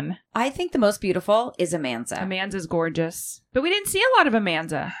on. I think the most beautiful is Amanza. Amanza's gorgeous. But we didn't see a lot of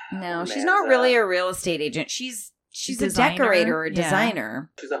Amanza. No, she's not really a real estate agent. She's a decorator or a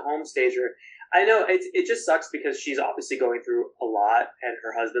designer. She's a home stager. I know it just sucks because she's obviously going through a lot and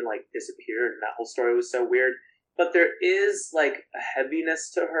her husband like disappeared and that whole story was so weird. But there is like a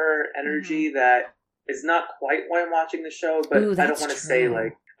heaviness to her energy that is not quite why I'm watching the show, but I don't want to say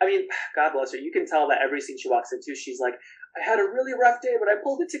like, I mean, God bless her. You can tell that every scene she walks into, she's like, I had a really rough day, but I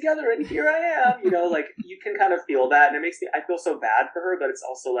pulled it together and here I am. You know, like you can kind of feel that. And it makes me, I feel so bad for her, but it's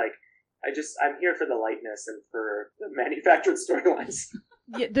also like, I'm here for the lightness and for the manufactured storylines.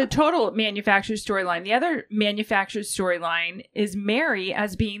 Yeah, the total manufactured storyline. The other manufactured storyline is Mary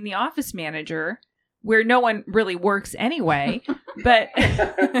as being the office manager, where no one really works anyway. But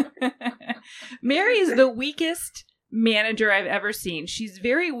Mary is the weakest manager I've ever seen. She's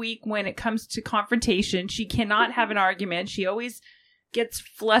very weak when it comes to confrontation. She cannot have an argument. She always gets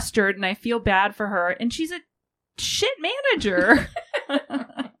flustered, and I feel bad for her. And she's a shit manager.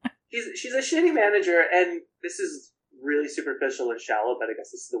 She's a shitty manager, and this is really superficial and shallow, but I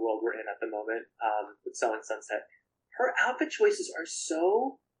guess this is the world we're in at the moment with Selling Sunset. Her outfit choices are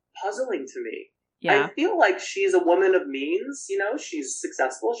so puzzling to me. Yeah. I feel like she's a woman of means, you know, she's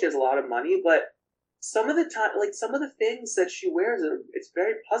successful, she has a lot of money, but some of the time, like some of the things that she wears, it's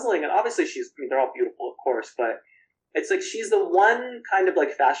very puzzling. And obviously they're all beautiful, of course, but it's like she's the one kind of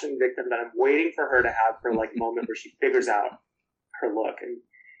like fashion victim that I'm waiting for her to have her like moment where she figures out her look. And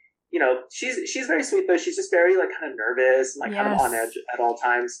you know, she's very sweet, though. She's just very, like, kind of nervous and, like, kind of on edge at all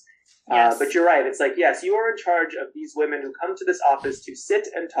times. Yes. But you're right. It's like, yes, you are in charge of these women who come to this office to sit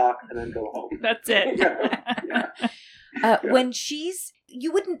and talk and then go home. That's it. When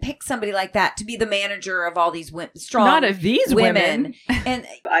you wouldn't pick somebody like that to be the manager of all these strong Not of these women. And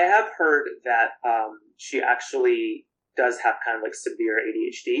I have heard that she actually does have kind of, like, severe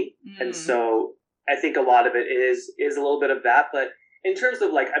ADHD. And so I think a lot of it is a little bit of that, but in terms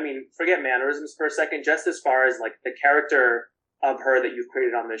of, like, I mean, forget mannerisms for a second, just as far as, like, the character of her that you've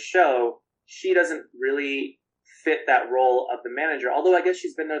created on this show, she doesn't really fit that role of the manager, although I guess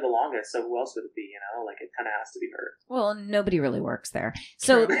she's been there the longest, so who else would it be, you know? Like, it kind of has to be her. Well, nobody really works there.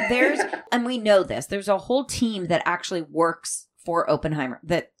 So and we know this, there's a whole team that actually works for Oppenheimer.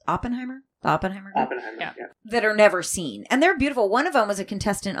 Oppenheimer, yeah. That are never seen. And they're beautiful. One of them was a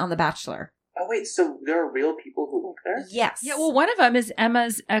contestant on The Bachelor. Oh, wait, so there are real people who work there? Yes. Yeah, well, one of them is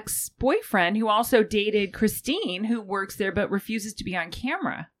Emma's ex-boyfriend who also dated Christine, who works there but refuses to be on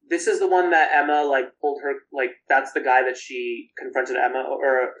camera. This is the one that Emma, like, pulled her, like, that's the guy that she confronted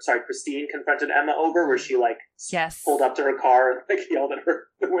Christine confronted Emma over, where she, like, pulled up to her car and, like, yelled at her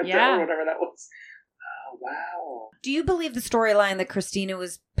the window or whatever that was. Oh, wow. Do you believe the storyline that Christina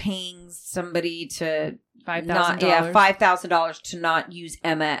was paying somebody to $5,000? $5,000 to not use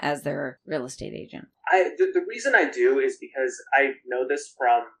Emma as their real estate agent? The reason I do is because I know this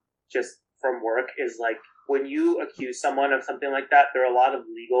from work is like when you accuse someone of something like that, there are a lot of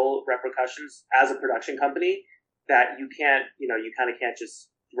legal repercussions as a production company that you can't, you know, you kind of can't just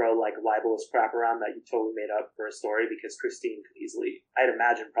throw like libelous crap around that you totally made up for a story, because Christine could easily, I'd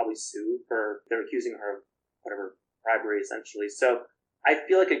imagine, probably sue for they're accusing her of whatever bribery essentially. So I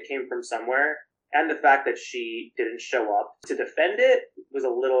feel like it came from somewhere. And the fact that she didn't show up to defend it was a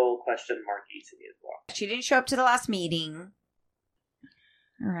little question marky to me as well. She didn't show up to the last meeting.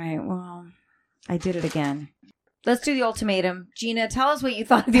 All right. Well, I did it again. Let's do the ultimatum. Gina, tell us what you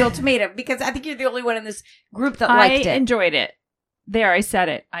thought of the ultimatum, because I think you're the only one in this group that liked it. I enjoyed it. There, I said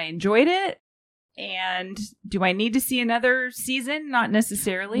it. I enjoyed it. And do I need to see another season? Not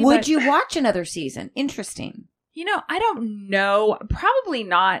necessarily. Would you watch another season? Interesting. You know, I don't know. Probably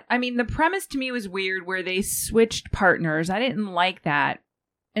not. I mean, the premise to me was weird where they switched partners. I didn't like that.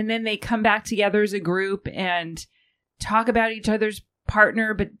 And then they come back together as a group and talk about each other's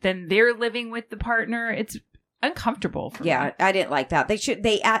partner, but then they're living with the partner. It's uncomfortable for me. I didn't like that. They should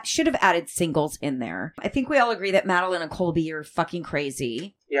have added singles in there. I think we all agree that Madeline and Colby are fucking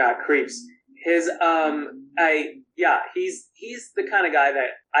crazy. Yeah, creeps. His he's the kind of guy that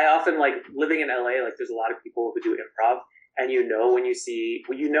I often like living in LA. Like, there's a lot of people who do improv, and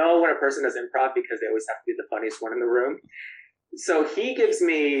when a person does improv because they always have to be the funniest one in the room. So he gives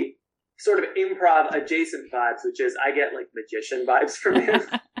me sort of improv adjacent vibes, which is I get like magician vibes from him.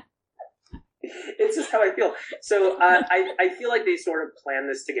 It's just how I feel. So I feel like they sort of planned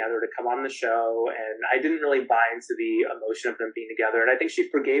this together to come on the show, and I didn't really buy into the emotion of them being together. And I think she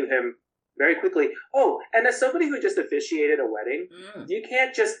forgave him very quickly. Oh, and as somebody who just officiated a wedding, you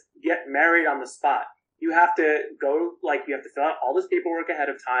can't just get married on the spot. You have to you have to fill out all this paperwork ahead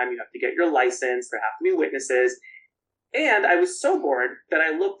of time. You have to get your license. There have to be witnesses. And I was so bored that I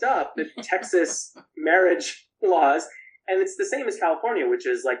looked up the Texas marriage laws, and it's the same as California, which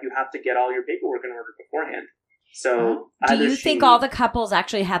is like you have to get all your paperwork in order beforehand. So do you think all the couples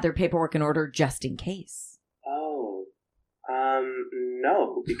actually had their paperwork in order just in case? Oh,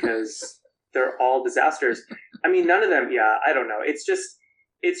 no, because they're all disasters. I mean, none of them. Yeah, I don't know. It's just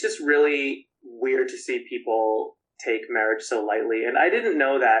really weird to see people take marriage so lightly. And I didn't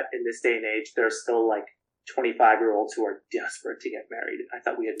know that in this day and age, there's still like 25-year-olds who are desperate to get married. I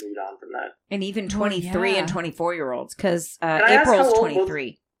thought we had moved on from that. And even 23 and 24-year-olds, because April's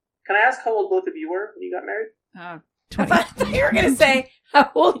 23. Can I ask how old both of you were when you got married? 20. I thought you were going to say how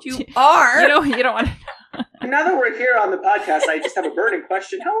old you are. You don't want to. Now that we're here on the podcast, I just have a burning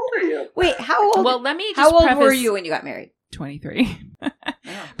question. How old are you? Wait, how old? Well, let me just How old were you when you got married? 23.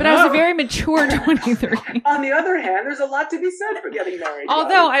 But I was a very mature 23. On the other hand, there's a lot to be said for getting married.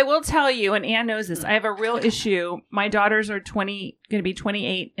 Although I will tell you, and Anne knows this, I have a real issue. My daughters are going to be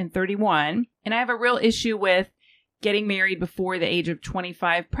 28 and 31. And I have a real issue with getting married before the age of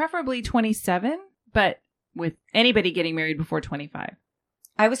 25, preferably 27, but with anybody getting married before 25.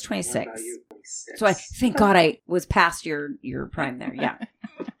 I was 26. So I thank God I was past your prime there. Yeah.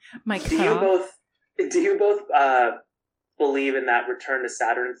 Do you both believe in that return to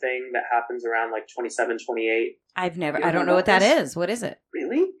Saturn thing that happens around like 27, 28? I don't know what that is. What is it?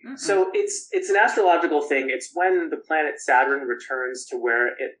 Really? Mm-mm. So it's an astrological thing. It's when the planet Saturn returns to where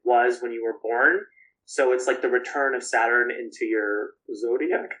it was when you were born. So it's like the return of Saturn into your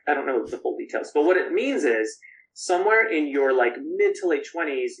zodiac. I don't know the full details, but what it means is somewhere in your like mid to late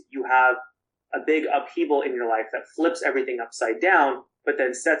 20s, you have a big upheaval in your life that flips everything upside down, but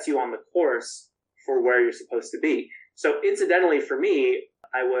then sets you on the course for where you're supposed to be. So incidentally for me,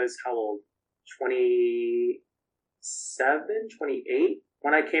 I was how old? 27, 28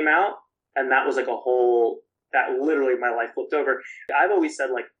 when I came out. And that was like that literally my life flipped over. I've always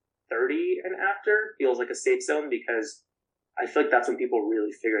said like 30 and after feels like a safe zone because I feel like that's when people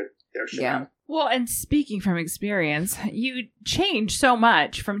really figure their shit out. Well, and speaking from experience, you change so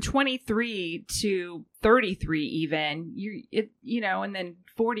much from 23 to 33 even. And then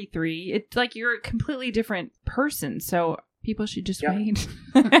 43. It's like you're a completely different person. So people should just wait.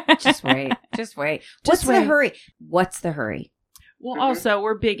 Just wait. What's the hurry? Well, also,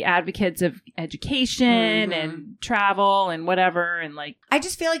 we're big advocates of education and travel and whatever. And like, I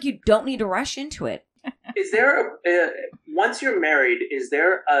just feel like you don't need to rush into it. Is there once you're married, is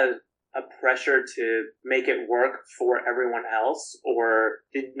there a pressure to make it work for everyone else, or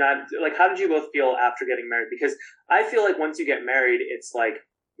how did you both feel after getting married? Because I feel like once you get married, it's like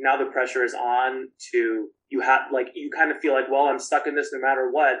now the pressure is on to you kind of feel like, well, I'm stuck in this no matter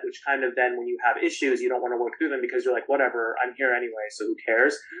what, which kind of then when you have issues, you don't want to work through them because you're like, whatever, I'm here anyway, so who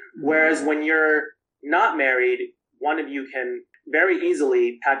cares? Mm-hmm. Whereas when you're not married, one of you can very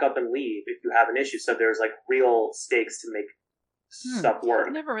easily pack up and leave if you have an issue. So there's like real stakes to make stuff work.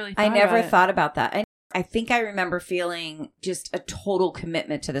 I never thought about that. I think I remember feeling just a total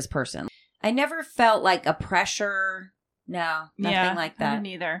commitment to this person. I never felt like a pressure. No, nothing like that. I didn't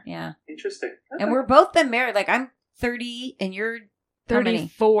either. Yeah. Interesting. Okay. And we're both been married. Like I'm 30 and you're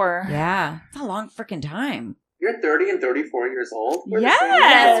 34. Yeah. It's a long freaking time. You're 30 and 34 years old?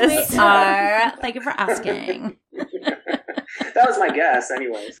 Yes, we are. Thank you for asking. That was my guess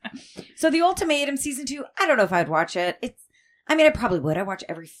anyways. So The Ultimatum season 2, I don't know if I'd watch it. I mean, I probably would. I watch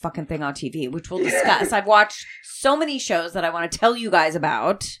every fucking thing on TV, which we'll discuss. I've watched so many shows that I want to tell you guys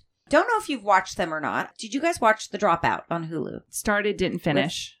about. Don't know if you've watched them or not. Did you guys watch The Dropout on Hulu? Started, didn't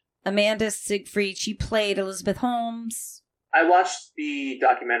finish. With Amanda Seyfried. She played Elizabeth Holmes. I watched the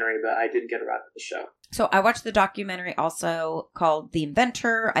documentary, but I didn't get around to the show. So I watched the documentary also called The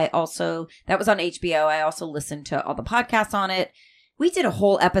Inventor. That was on HBO. I also listened to all the podcasts on it. We did a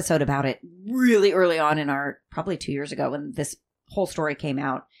whole episode about it really early on in probably 2 years ago when this whole story came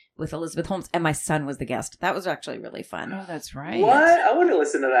out with Elizabeth Holmes, and my son was the guest. That was actually really fun. Oh, that's right. What? I want to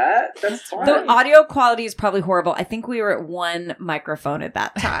listen to that. That's fun. The audio quality is probably horrible. I think we were at one microphone at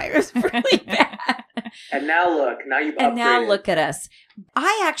that time. It was really bad. And now look, you've upgraded. And now look at us.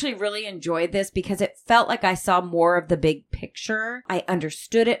 I actually really enjoyed this because it felt like I saw more of the big picture. I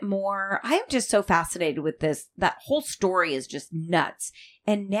understood it more. I am just so fascinated with this. That whole story is just nuts.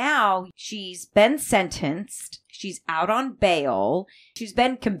 And now she's been sentenced. She's out on bail. She's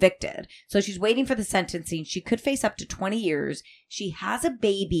been convicted. So she's waiting for the sentencing. She could face up to 20 years. She has a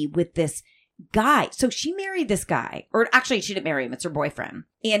baby with this guy. So she married this guy, or actually she didn't marry him. It's her boyfriend.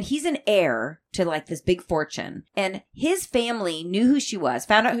 And he's an heir to like this big fortune. And his family knew who she was,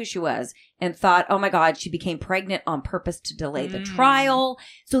 found out who she was, and thought, oh my God, she became pregnant on purpose to delay the trial.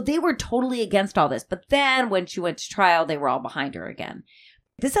 So they were totally against all this. But then when she went to trial, they were all behind her again.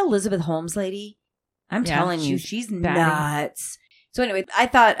 This Elizabeth Holmes lady, I'm telling you, she's nuts. So anyway, I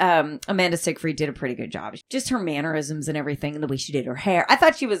thought Amanda Seyfried did a pretty good job. Just her mannerisms and everything, and the way she did her hair. I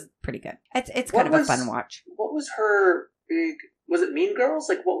thought she was pretty good. It's kind of a fun watch. What was her big... Was it Mean Girls?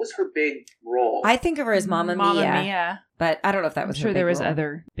 Like, what was her big role? I think of her as Mamma Mia. But I don't know if that was her big there was role.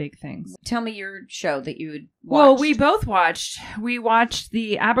 other big things. Tell me your show that you would watch. Well, we both watched. We watched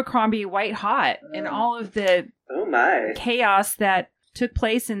the Abercrombie White Hot and all of the chaos that took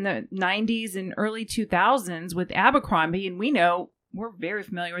place in the 90s and early 2000s with Abercrombie. And we're very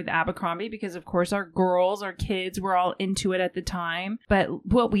familiar with Abercrombie because, of course, our kids were all into it at the time. But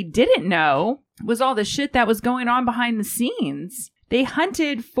what we didn't know was all the shit that was going on behind the scenes. They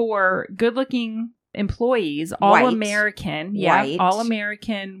hunted for good-looking employees, all American. Yeah, all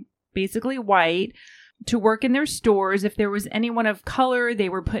American, basically white, to work in their stores. If there was anyone of color, they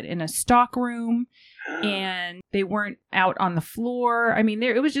were put in a stock room. And they weren't out on the floor. I mean,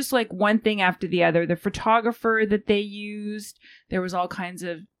 it was just like one thing after the other. The photographer that they used, there was all kinds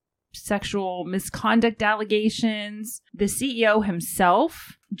of sexual misconduct allegations. The CEO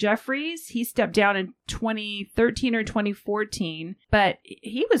himself, Jeffries, he stepped down in 2013 or 2014, but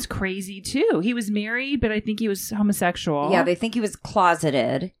he was crazy too. He was married, but I think he was homosexual. Yeah, they think he was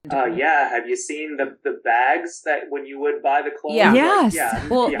closeted. Yeah. Have you seen the bags that when you would buy the clothes? Yeah. Yes.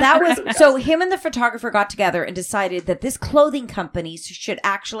 Well, that was so him and the photographer got together and decided that this clothing company should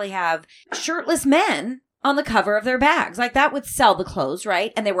actually have shirtless men on the cover of their bags. Like that would sell the clothes,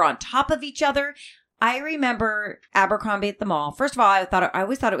 right? And they were on top of each other. I remember Abercrombie at the mall. First of all, I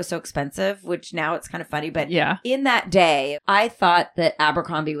always thought it was so expensive, which now it's kind of funny. But in that day, I thought that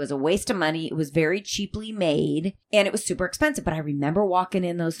Abercrombie was a waste of money. It was very cheaply made and it was super expensive. But I remember walking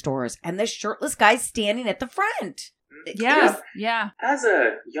in those stores and the shirtless guy standing at the front. Yeah. As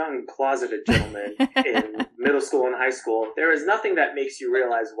a young closeted gentleman in middle school and high school, there is nothing that makes you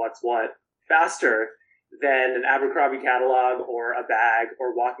realize what's what faster than an Abercrombie catalog or a bag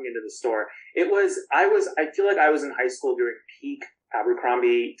or walking into the store. I feel like I was in high school during peak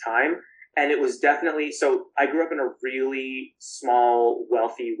Abercrombie time. And it was definitely, so I grew up in a really small,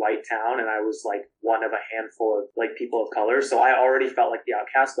 wealthy white town, and I was like one of a handful of like people of color. So I already felt like the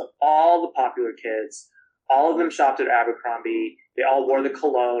outcast, but all the popular kids, all of them shopped at Abercrombie. They all wore the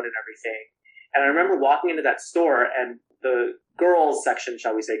cologne and everything. And I remember walking into that store, and the girls section,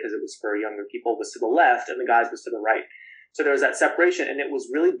 shall we say, because it was for younger people, was to the left and the guys was to the right. So there was that separation, and it was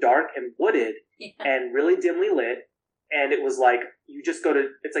really dark and wooded and really dimly lit. And it was like,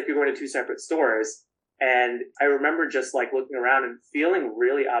 it's like you're going to two separate stores. And I remember just like looking around and feeling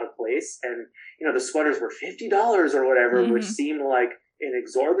really out of place. And, the sweaters were $50 or whatever, which seemed like an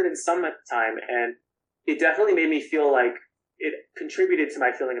exorbitant sum at the time. And it definitely made me feel like it contributed to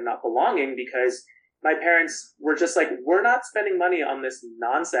my feeling of not belonging, because my parents were just like, we're not spending money on this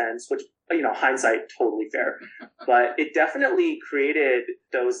nonsense, which, hindsight, totally fair. But it definitely created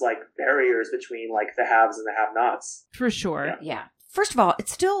those like barriers between like the haves and the have-nots. For sure. Yeah. First of all,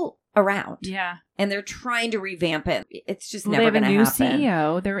 it's still around. Yeah. And they're trying to revamp it. It's just They never have going a to new happen.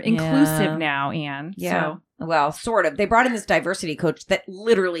 CEO. They're inclusive now, Anne. Yeah. So. Well, sort of. They brought in this diversity coach that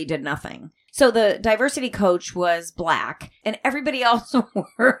literally did nothing. So the diversity coach was black and everybody else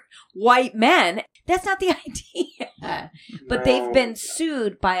were white men. That's not the idea. But they've been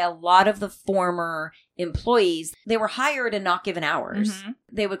sued by a lot of the former employees. They were hired and not given hours. Mhm.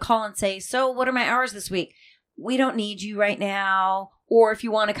 They would call and say, so what are my hours this week? We don't need you right now. Or if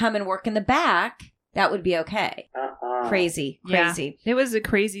you want to come and work in the back, that would be okay. Crazy. Yeah. It was a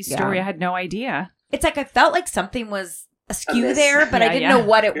crazy story. Yeah. I had no idea. It's like I felt like something was askew Amiss. there, but I Yeah, didn't yeah. know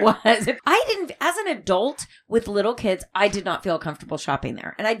what it was. I didn't, as an adult with little kids, I did not feel comfortable shopping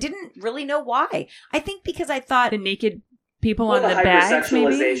there. And I didn't really know why. I think because I thought The naked people Well, on the the bags, maybe?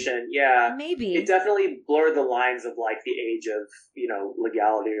 hypersexualization, yeah. maybe. It definitely blurred the lines of like the age of,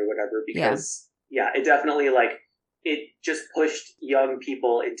 legality or whatever, because it definitely like it just pushed young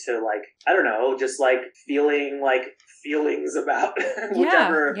people into like, I don't know, just like feeling like feelings about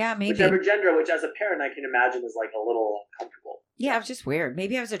whichever maybe. whichever gender, which as a parent I can imagine is like a little uncomfortable. Yeah, it was just weird.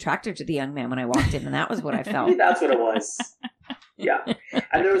 Maybe I was attracted to the young man when I walked in, and that was what I felt. Maybe that's what it was. Yeah.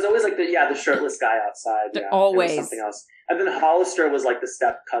 And there was always like the shirtless guy outside. Yeah. Always. There was something else. And then Hollister was like the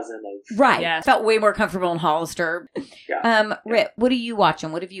step cousin of Right. Yes. Felt way more comfortable in Hollister. Yeah. Rit, what are you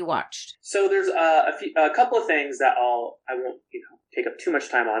watching? What have you watched? So there's a couple of things that I won't take up too much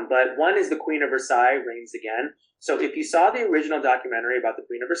time on, but one is the Queen of Versailles reigns again. So if you saw the original documentary about the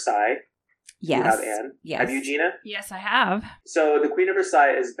Queen of Versailles, you Yes. have Anne. Yes. Have you, Gina? Yes, I have. So the Queen of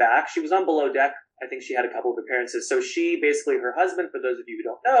Versailles is back. She was on Below Deck. I think she had a couple of appearances. So she basically, her husband, for those of you who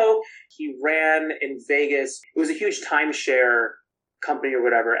don't know, he ran in Vegas. It was a huge timeshare company or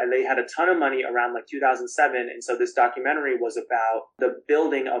whatever, and they had a ton of money around like 2007. And so this documentary was about the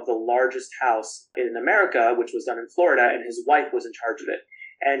building of the largest house in America, which was done in Florida, and his wife was in charge of it.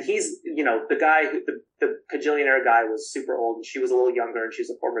 And he's, the guy, the cajillionaire guy was super old, and she was a little younger, and she's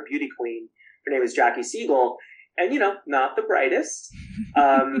a former beauty queen. Her name is Jackie Siegel. And, not the brightest,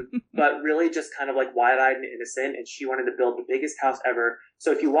 but really just kind of like wide-eyed and innocent. And she wanted to build the biggest house ever.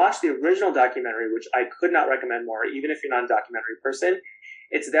 So if you watch the original documentary, which I could not recommend more, even if you're not a documentary person,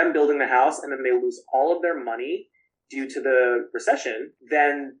 it's them building the house and then they lose all of their money due to the recession.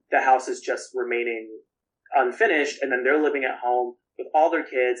 Then the house is just remaining unfinished. And then they're living at home with all their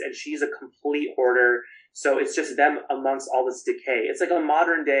kids. And she's a complete hoarder. So it's just them amongst all this decay. It's like a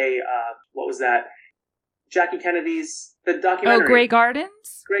modern day, what was that? Jackie Kennedy's, the documentary. Oh, Grey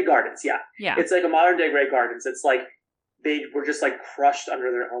Gardens? Grey Gardens, yeah. Yeah. It's like a modern day Grey Gardens. It's like they were just like crushed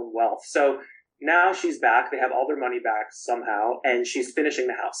under their own wealth. So now she's back. They have all their money back somehow, and she's finishing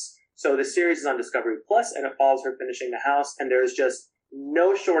the house. So the series is on Discovery Plus, and it follows her finishing the house, and there's just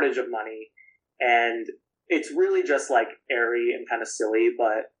no shortage of money. And it's really just like airy and kind of silly,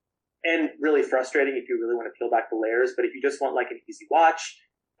 and really frustrating if you really want to peel back the layers. But if you just want like an easy watch,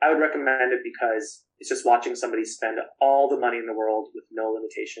 I would recommend it because it's just watching somebody spend all the money in the world with no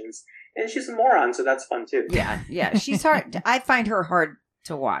limitations. And she's a moron, so that's fun too. Yeah. She's hard. I find her hard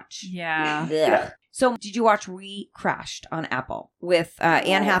to watch. Yeah. Ugh. Yeah. So did you watch Recrashed on Apple with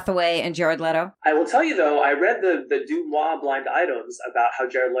Anne Hathaway and Jared Leto? I will tell you though, I read the Dumois blind items about how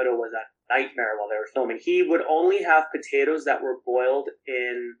Jared Leto was a nightmare while they were filming. He would only have potatoes that were boiled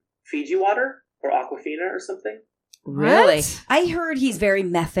in Fiji water or Aquafina or something. Really? What? I heard he's very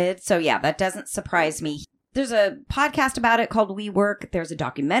method. So yeah, that doesn't surprise me. There's a podcast about it called We Work. There's a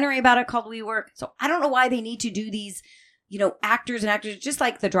documentary about it called We Work. So I don't know why they need to do these, actors and actors, just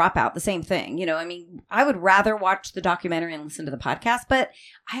like The Dropout, the same thing. I would rather watch the documentary and listen to the podcast, but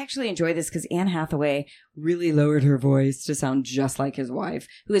I actually enjoy this because Anne Hathaway really lowered her voice to sound just like his wife,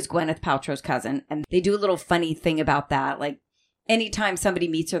 who is Gwyneth Paltrow's cousin. And they do a little funny thing about that. Like, anytime somebody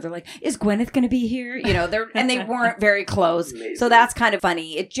meets her, they're like, is Gwyneth going to be here? And they weren't very close. Amazing. So that's kind of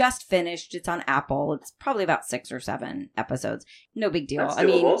funny. It just finished. It's on Apple. It's probably about 6 or 7 episodes. No big deal. That's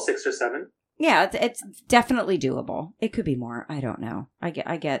doable, 6 or 7. Yeah, it's definitely doable. It could be more. I don't know. I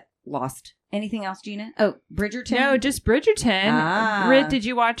get lost. Anything else, Gina? Oh, Bridgerton? No, just Bridgerton. Ah. Rit, did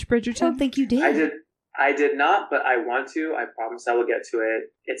you watch I Bridgerton? don't think you did. I did not, but I want to. I promise I will get to it.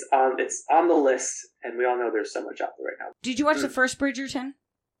 It's on the list, and we all know there's so much out there right now. Did you watch the first Bridgerton?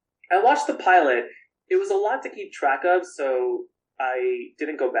 I watched the pilot. It was a lot to keep track of, so I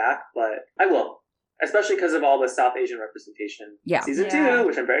didn't go back, but I will. Especially because of all the South Asian representation. Yeah. Season Yeah. 2,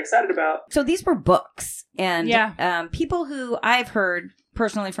 which I'm very excited about. So these were books. And Yeah. people who I've heard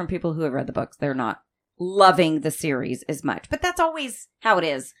personally from people who have read the books, they're not loving the series as much. But that's always how it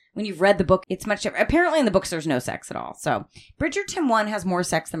is. When you've read the book, it's much different. Apparently in the books, there's no sex at all. So Bridgerton 1 has more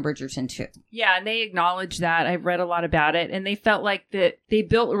sex than Bridgerton 2. Yeah, and they acknowledged that. I've read a lot about it, and they felt like that they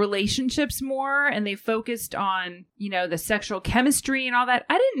built relationships more, and they focused on, the sexual chemistry and all that.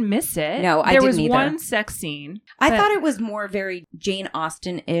 I didn't miss it. No, I there didn't was either. one sex scene. I but- thought it was more very Jane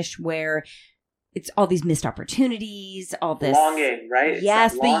Austen-ish, where it's all these missed opportunities, all this longing, right? It's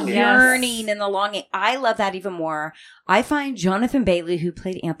Yes, that the longing. yearning and the longing. I love that even more. I find Jonathan Bailey, who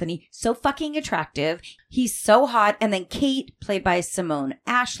played Anthony, so fucking attractive. He's so hot. And then Kate, played by Simone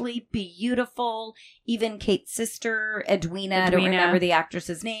Ashley, beautiful. Even Kate's sister, Edwina, I don't remember the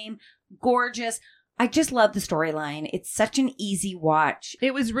actress's name. Gorgeous. I just love the storyline. It's such an easy watch.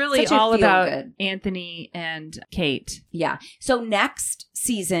 It was really Such a all about feel-good. Anthony and Kate. Yeah. So next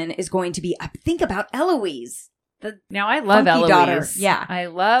season is going to be, think about Eloise. Now I love Funky Eloise. daughter. Yeah. I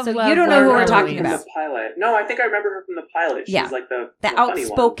love. So love, you don't know who we're Eloise. talking From about. the pilot. No, I think I remember her from the pilot. She's Yeah. like the The funny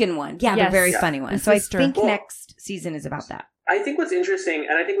outspoken one. Yeah, Yes. the very Yeah. funny one. The So I sister. think Well- next season is about that. I think what's interesting,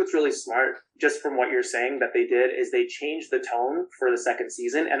 and I think what's really smart, just from what you're saying that they did, is they changed the tone for the second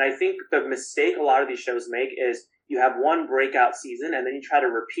season. And I think the mistake a lot of these shows make is you have one breakout season and then you try to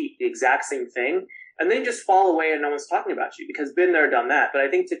repeat the exact same thing and then you just fall away and no one's talking about you because been there, done that. But I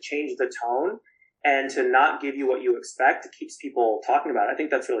think to change the tone and to not give you what you expect keeps people talking about it. I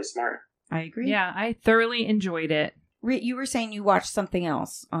think that's really smart. I agree. Yeah, I thoroughly enjoyed it. You were saying you watched something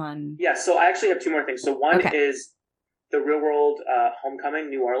else on. Yeah, so I actually have two more things. So one Okay. is the Real World Homecoming,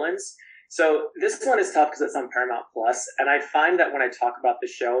 New Orleans. So this one is tough because it's on Paramount Plus, and I find that when I talk about the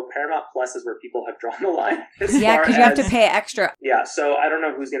show, Paramount Plus is where people have drawn the line. Yeah, because you have to pay extra. Yeah, so I don't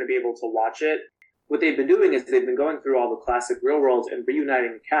know who's going to be able to watch it. What they've been doing is they've been going through all the classic Real Worlds and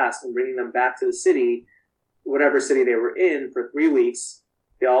reuniting the cast and bringing them back to the city, whatever city they were in, for 3 weeks.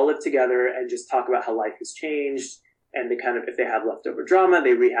 They all live together and just talk about how life has changed, and they kind of, if they have leftover drama,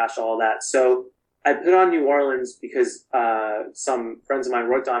 they rehash all that. So I put on New Orleans because some friends of mine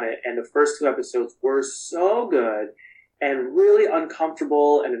worked on it, and the first 2 episodes were so good and really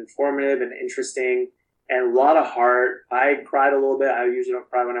uncomfortable and informative and interesting and a lot of heart. I cried a little bit. I usually don't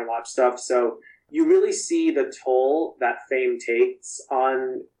cry when I watch stuff. So you really see the toll that fame takes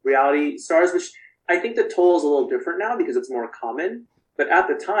on reality stars, which I think the toll is a little different now because it's more common. But at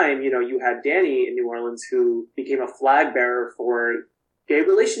the time, you had Danny in New Orleans who became a flag bearer for gay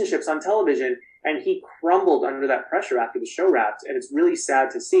relationships on television. And he crumbled under that pressure after the show wrapped. And it's really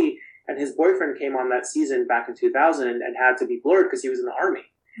sad to see. And his boyfriend came on that season back in 2000 and had to be blurred because he was in the army.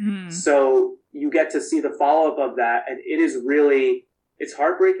 Mm. So you get to see the follow-up of that. And it is really, it's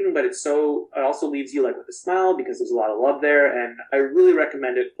heartbreaking, but it also leaves you like with a smile because there's a lot of love there. And I really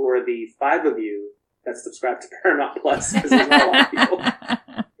recommend it for the 5 of you that subscribe to Paramount Plus because there's not a lot of people.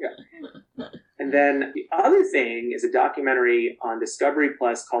 And then the other thing is a documentary on Discovery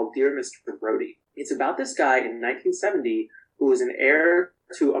Plus called Dear Mr. Brody. It's about this guy in 1970 who was an heir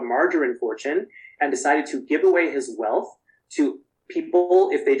to a margarine fortune and decided to give away his wealth to people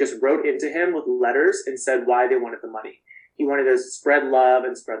if they just wrote into him with letters and said why they wanted the money. He wanted to spread love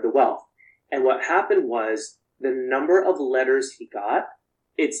and spread the wealth. And what happened was the number of letters he got,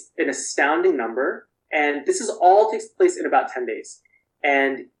 it's an astounding number. And this is all takes place in about 10 days.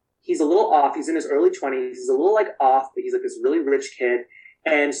 And he's a little off. He's in his early 20s. He's a little off, but he's this really rich kid.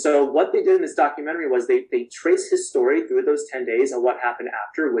 And so what they did in this documentary was they traced his story through those 10 days and what happened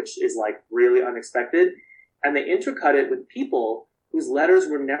after, which is really unexpected. And they intercut it with people whose letters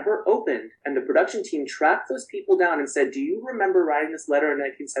were never opened. And the production team tracked those people down and said, do you remember writing this letter in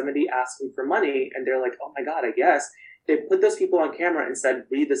 1970 asking for money? And they're like, oh my God, I guess. They put those people on camera and said,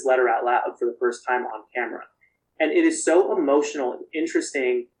 read this letter out loud for the first time on camera. And it is so emotional and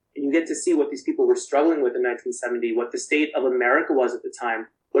interesting. And you get to see what these people were struggling with in 1970, what the state of America was at the time,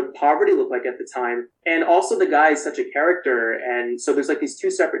 what poverty looked like at the time. And also the guy is such a character. And so there's these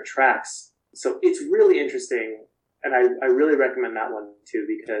 2 separate tracks. So it's really interesting. And I really recommend that one too,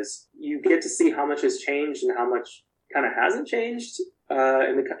 because you get to see how much has changed and how much kind of hasn't changed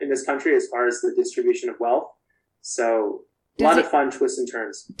in this country as far as the distribution of wealth. So a lot of fun twists and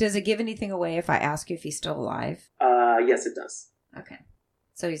turns. Does it give anything away if I ask you if he's still alive? Yes, it does. Okay.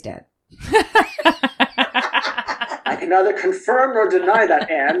 So he's dead. I can neither confirm nor deny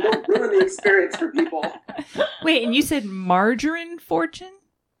that, Anne. Don't ruin the experience for people. Wait, and you said margarine fortune?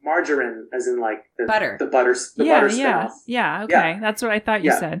 Margarine, as in the butter. The butter spinoff. Yeah, okay. Yeah. That's what I thought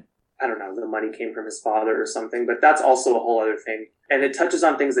you said. I don't know, the money came from his father or something, but that's also a whole other thing. And it touches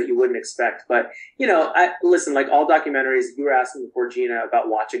on things that you wouldn't expect. But, listen, all documentaries, you were asking before, Gina, about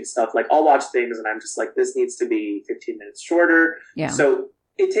watching stuff. I'll watch things and I'm just this needs to be 15 minutes shorter. Yeah. So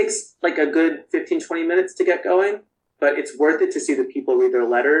it takes a good 15, 20 minutes to get going, but it's worth it to see the people read their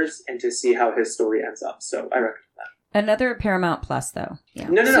letters and to see how his story ends up. So I recommend that. Another Paramount Plus, though. Yeah.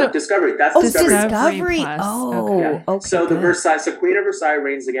 No, Discovery. That's Discovery. Discovery Plus. Oh, Yeah. okay. So the good. Queen of Versailles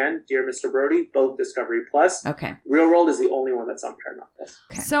reigns again. Dear Mr. Brody, both Discovery Plus. Okay. Real World is the only one that's on Paramount Plus.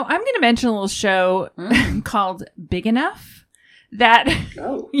 Okay. So I'm going to mention a little show called Big Enough. that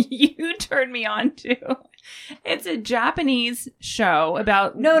Oh. you turned me on to. It's a Japanese show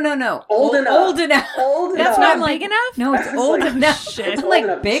about. No. Old enough. Old enough. Old That's enough. not big enough? No, it's I was old like, enough. shit. It's Old like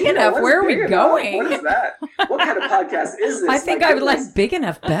enough. big Gina, enough. what is Where are we big enough? going? What is that? What kind of podcast is this? I think My I would goodness. like big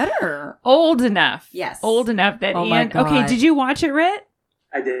enough better. Old enough. Yes. Old enough that Oh my Anne. Okay, God. did you watch it, Rit?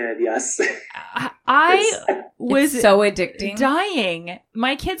 I did, yes. I was It's so addicting. dying.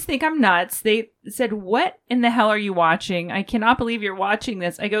 My kids think I'm nuts. They said, "What in the hell are you watching? I cannot believe you're watching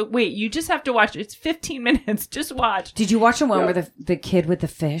this." I go, "Wait, you just have to watch it. It's 15 minutes. Just watch." Did you watch the one Yeah. where the kid with the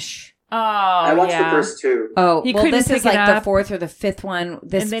fish? Oh, I watched yeah. the first two. Oh, He well, couldn't this is pick it like the up. fourth or the fifth one.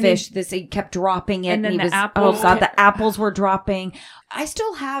 This And then fish, he kept dropping it, and then he the was. apples Oh God, kept- the apples were dropping. I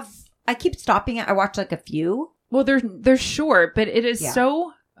still have. I keep stopping it. I watched like a few. Well, they're short, but it is Yeah.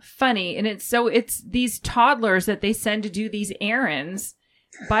 so funny, and it's these toddlers that they send to do these errands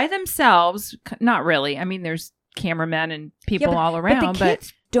by themselves. Not really. I mean, there's cameramen and people all around, but the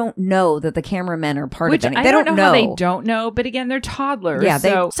kids don't know that the cameramen are part which of it. I They don't don't know know. how they don't know. But again, they're toddlers. Yeah,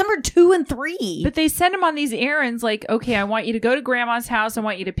 so. some are 2 and 3. But they send them on these errands like, okay, I want you to go to grandma's house. I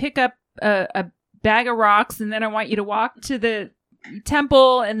want you to pick up a bag of rocks, and then I want you to walk to the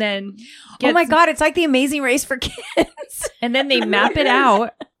temple, and then Oh my God, it's like the Amazing Race for kids. and then they map it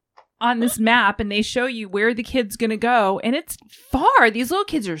out on this map, and they show you where the kid's going to go, and it's far. These little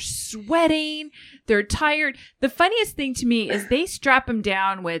kids are sweating. They're tired. The funniest thing to me is they strap them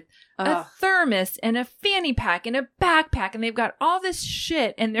down with a thermos and a fanny pack and a backpack, and they've got all this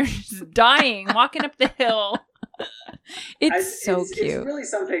shit, and they're just dying walking up the hill. It's so cute. It's really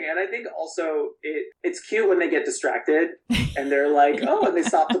something, and I think also it's cute when they get distracted and they're like, oh, and they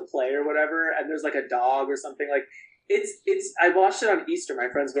stop to play or whatever, and there's like a dog or something. Like it's. I watched it on Easter. My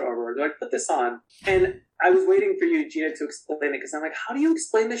friends were over. They're like, put this on, and I was waiting for you, Gina, to explain it because I'm like, how do you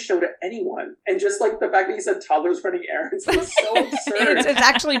explain this show to anyone? And just like the fact that you said toddlers running errands was so absurd. it's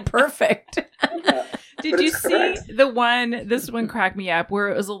actually perfect. Yeah. Did But you it's see correct. this one cracked me up, where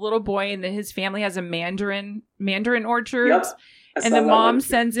it was a little boy and his family has a mandarin orchard. Yep. I And saw the that mom one.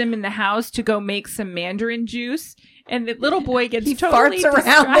 sends him in the house to go make some mandarin juice. And the little boy gets He totally farts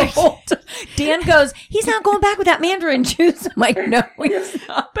around the distracted. whole time. Dan goes, he's not going back with that mandarin juice. I'm like, no, Yes. he's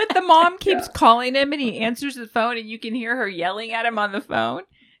not. But the mom keeps calling him, and he answers the phone, and you can hear her yelling at him on the phone.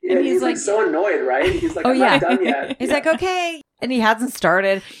 Yeah, And he's he's like like- so annoyed, right? He's like, Oh, I'm yeah. not done yet. He's Yeah. like, okay. And he hasn't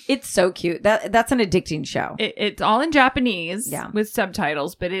started. It's so cute. That's an addicting show. It's all in Japanese Yeah. with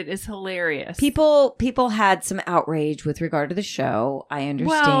subtitles, but it is hilarious. People had some outrage with regard to the show. I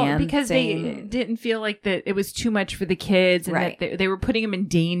understand. Well, because they didn't feel like that it was too much for the kids, and Right. that they were putting them in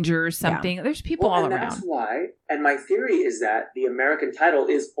danger or something. There's people Well, all and around. that's why. And my theory is that the American title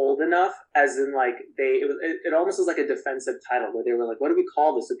is old enough, as in like it almost was like a defensive title where they were like, what do we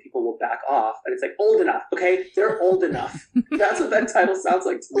call this so people will back off? And it's like old enough, okay? They're old enough. That's what that title sounds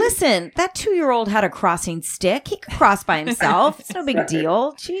like to me. Listen, that 2-year-old had a crossing stick. He could cross by himself. It's no big Right.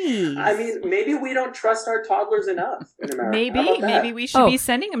 deal. Jeez. I mean, maybe we don't trust our toddlers enough in America. How about that? Maybe we should Oh. be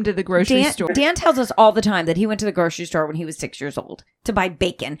sending them to the grocery store. Dan tells us all the time that he went to the grocery store when he was 6 years old to buy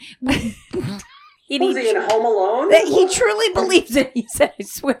bacon. Was he in Home Alone? That he truly believes it. He said, I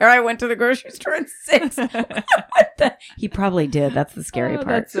swear I went to the grocery store at 6. He probably did. That's the scary Oh, part.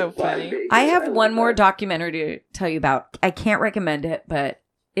 that's so funny. I have love one more that. documentary to tell you about. I can't recommend it, but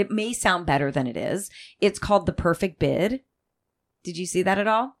it may sound better than it is. It's called The Perfect Bid. Did you see that at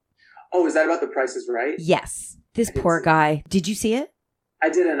all? Oh, is that about The Price is Right? Yes. This I didn't poor see it. guy. Did you see it? I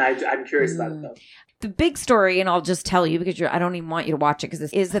didn't. I'm curious about it though. The big story, and I'll just tell you because I don't even want you to watch it, because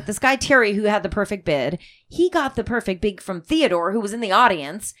this is that this guy Terry, who had the perfect bid, he got the perfect bid from Theodore, who was in the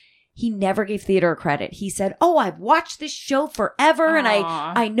audience. He never gave Theodore credit. He said, "Oh, I've watched this show forever, and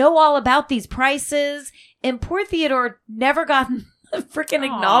Aw. I know all about these prices." And poor Theodore never got the freaking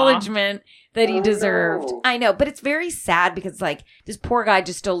Aw. acknowledgement that he Oh, deserved. no. I know, but it's very sad because like this poor guy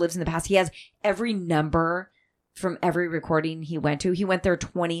just still lives in the past. He has every number from every recording he went to. He went there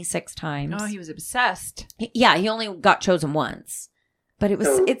 26 times. Oh, he was obsessed. Yeah, he only got chosen once, but it's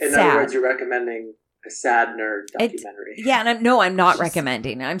So, it's in sad. other words, you're recommending a sad nerd documentary. Yeah, and I'm not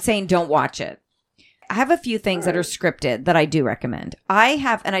recommending it. I'm saying don't watch it. I have a few things that are scripted that I do recommend. I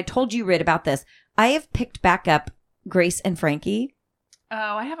have, and I told you, Rid, about this. I have picked back up Grace and Frankie.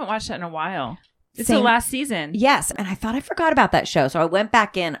 Oh, I haven't watched that in a while. It's Same- the last season. Yes, and I thought I forgot about that show, so I went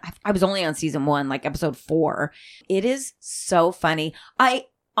back in. I was only on season 1, like episode 4. It is so funny. I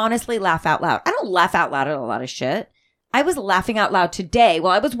honestly laugh out loud. I don't laugh out loud at a lot of shit, I was laughing out loud today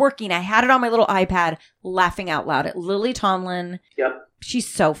while I was working. I had it on my little iPad, laughing out loud at Lily Tomlin. Yep. She's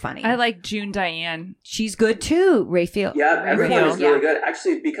so funny. I like June Diane. She's good too, Raphael. Yeah, everyone is really Yeah. good.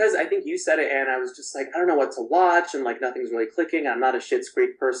 Actually, because I think you said it, and I was just like, I don't know what to watch, and like nothing's really clicking. I'm not a Schitt's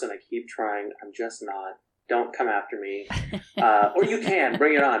Creek person. I keep trying. I'm just not. Don't come after me. Or you can,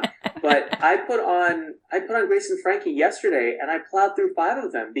 bring it on. But I put on Grace and Frankie yesterday, and I plowed through 5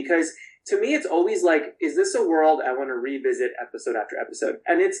 of them because to me, it's always like, is this a world I want to revisit episode after episode?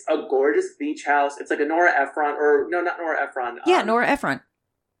 And it's a gorgeous beach house. It's like a Nora Ephron, or no, not Nora Ephron. Yeah, Nora Ephron.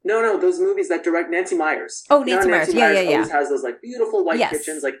 No, those movies that direct Nancy Myers. Oh, Nancy Myers. Yeah. Always has those like beautiful white Yes.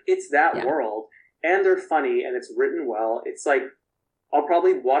 kitchens. Like it's that world, and they're funny, and it's written well. It's like I'll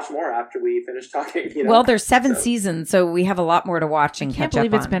probably watch more after we finish talking. You know? Well, there's 7 seasons, so we have a lot more to watch and I can't catch up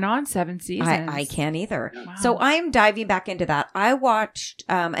believe on. it's been on 7 seasons. I can't either. Wow. So I'm diving back into that. I watched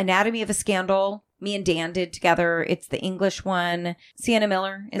Anatomy of a Scandal. Me and Dan did together. It's the English one. Sienna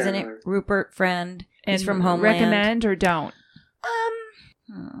Miller, isn't it? Rupert Friend. He's And from Homeland. recommend or don't?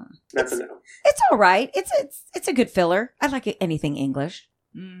 That's a no. It's all right. It's a good filler. I like anything English.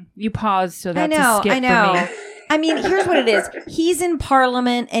 You paused, so that's I a skip know. for me. I mean, here's what it is. He's in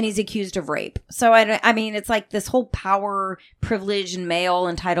Parliament and he's accused of rape. So I mean, it's like this whole power, privilege, and male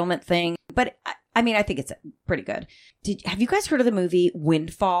entitlement thing. But I mean, I think it's pretty good. Have you guys heard of the movie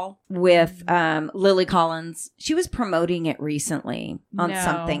Windfall with Lily Collins? She was promoting it recently on No.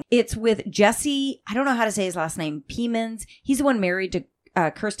 something. It's with Jesse. I don't know how to say his last name. Plemons. He's the one married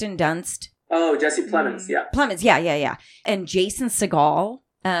to Kirsten Dunst. Oh, Jesse Plemons. Yeah. Plemons. Yeah. And Jason Segel.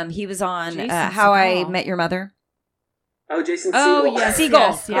 He was on Jason How I Segel. Met Your Mother. Oh, Jason Oh, Segel. yes.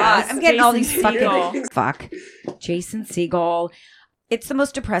 Segel. God, I'm getting all these Jason fucking Segel. fuck. Jason Segel. It's the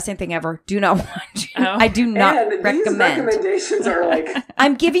most depressing thing ever. Do not watch. Oh. I do not And these recommend. recommendations are like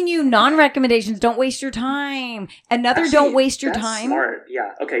I'm giving you non-recommendations. Don't waste your time. Another Actually, don't waste your that's time. Smart. Yeah.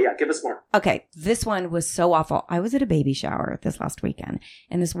 Okay. Yeah. Give us more. Okay, this one was so awful. I was at a baby shower this last weekend,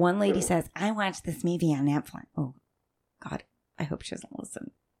 and this one lady says, I watched this movie on Netflix. Oh, God. I hope she doesn't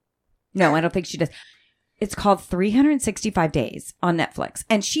listen. No, I don't think she does. It's called 365 Days on Netflix.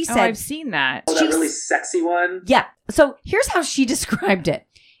 And she Oh, said, I've seen that. Oh, that really sexy one. yeah. So here's how she described it.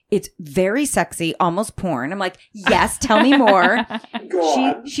 It's very sexy, almost porn. I'm like, yes, tell me more. Go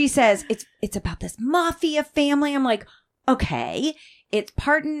on. She says it's about this mafia family. I'm like, okay. It's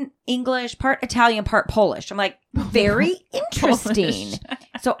part in English, part Italian, part Polish. I'm like, very interesting.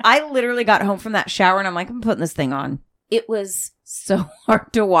 So I literally got home from that shower and I'm like, I'm putting this thing on. It was so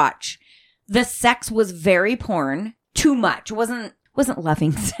hard to watch. The sex was very porn. Too much. Wasn't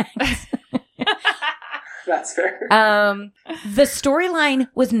loving sex. That's fair. The storyline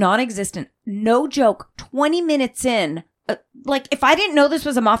was non-existent. No joke. 20 minutes in, like if I didn't know this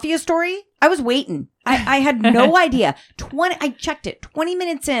was a mafia story, I was waiting. I had no idea. I checked it. 20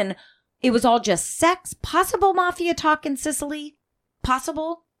 minutes in, it was all just sex, possible mafia talk in Sicily,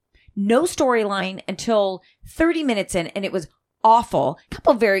 possible. No storyline until 30 minutes in, and it was awful. A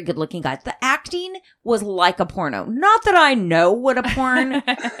couple very good looking guys. The acting was like a porno. Not that I know what a porn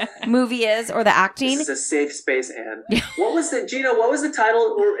movie is or the acting. This is a safe space, Anne. What was the Gina? What was the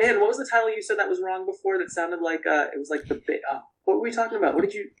title? Or Anne? What was the title you said that was wrong before? That sounded like it was like the. What were we talking about? What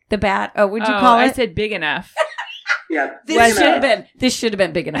did you? The bat. Oh, what'd you Oh, call I it? said big enough. Yeah. This should have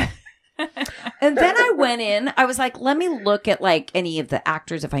been big enough. And then I went in, I was like, let me look at like any of the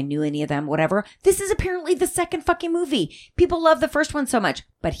actors, if I knew any of them, whatever. This is apparently the second fucking movie. People love the first one so much.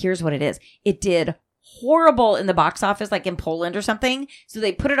 But here's what it is. It did horrible in the box office, like in Poland or something. So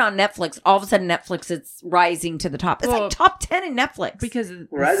they put it on Netflix. All of a sudden, Netflix, it's rising to the top. It's Well, like top 10 in Netflix. Because of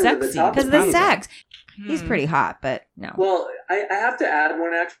Rising to the sexy. top. Because of the Probably. sex. He's pretty hot, but no. Well, I have to add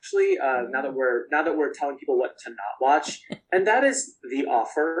one actually. Now that we're telling people what to not watch, and that is The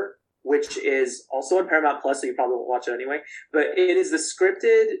Offer, which is also on Paramount Plus, so you probably won't watch it anyway. But it is the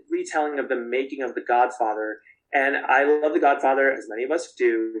scripted retelling of the making of The Godfather, and I love The Godfather, as many of us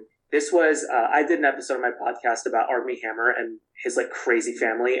do. This was I did an episode of my podcast about Armie Hammer and his like crazy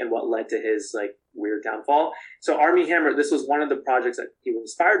family and what led to his like weird downfall. So Armie Hammer, this was one of the projects that he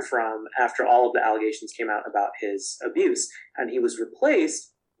was fired from after all of the allegations came out about his abuse, and he was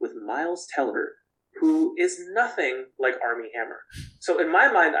replaced with Miles Teller, who is nothing like Armie Hammer. So in my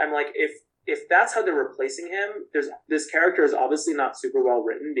mind, I'm like, if that's how they're replacing him, this character is obviously not super well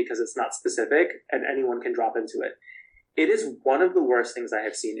written because it's not specific and anyone can drop into it. It is one of the worst things I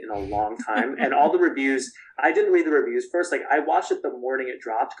have seen in a long time. And all the reviews, I didn't read the reviews first. Like I watched it the morning it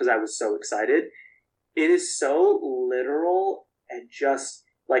dropped because I was so excited. It is so literal and just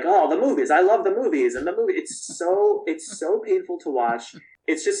like, oh, the movies. I love the movies and the movie. It's so painful to watch.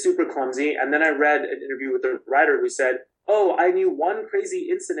 It's just super clumsy. And then I read an interview with the writer who said, oh, I knew one crazy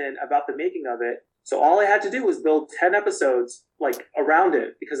incident about the making of it. So all I had to do was build 10 episodes like around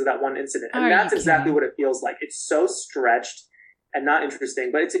it because of that one incident. And that's exactly what it feels like. It's so stretched and not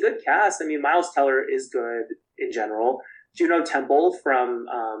interesting, but it's a good cast. I mean, Miles Teller is good in general. Juno Temple from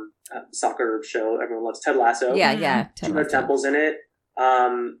soccer show everyone loves, Ted Lasso. Yeah. Juno Temple's in it.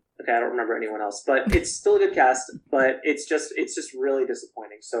 Okay, I don't remember anyone else, but it's still a good cast, but it's just really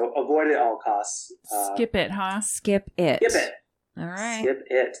disappointing. So avoid it at all costs. Skip it, huh? Skip it. Skip it. All right. Skip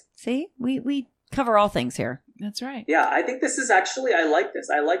it. See, we cover all things here. That's right. Yeah, I think this is actually, I like this.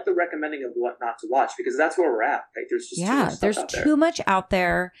 I like the recommending of what not to watch because that's where we're at. Like, there's just too much stuff out there. Too much out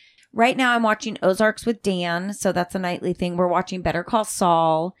there. Right now, I'm watching Ozarks with Dan, so that's a nightly thing. We're watching Better Call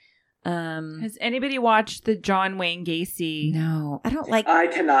Saul. Has anybody watched the John Wayne Gacy? No, I don't like. I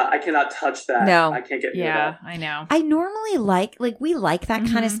cannot touch that. No, I can't get. Yeah, I know. I normally like we like that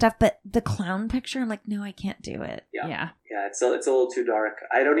kind of stuff, but the clown picture, I'm like, no, I can't do it. Yeah. It's a little too dark.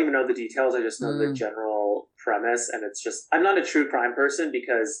 I don't even know the details. I just know the general premise, and it's just I'm not a true crime person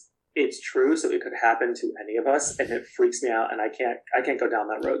because it's true, so it could happen to any of us, and it freaks me out, and I can't go down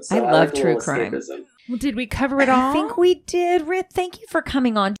that road. So I love like true crime. Escapism. Well, did we cover it all? I think we did. Rit, thank you for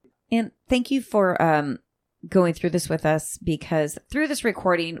coming on. And thank you for going through this with us because through this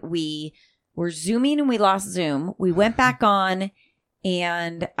recording, we were Zooming and we lost Zoom. We went back on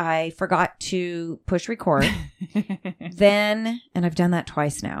and I forgot to push record. Then, and I've done that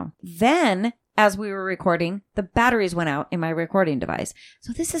twice now. Then, as we were recording, the batteries went out in my recording device.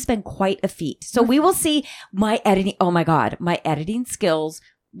 So this has been quite a feat. So we will see my editing. Oh my God, my editing skills.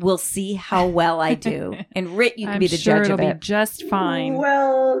 We'll see how well I do. And Rit, you can be the judge of it. It'll be just fine.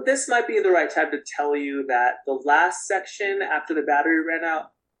 Well, this might be the right time to tell you that the last section after the battery ran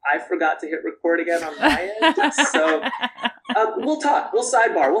out, I forgot to hit record again on my end. So we'll talk. We'll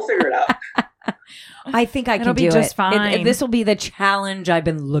sidebar. We'll figure it out. I think I can do it. It'll be just fine. This will be the challenge I've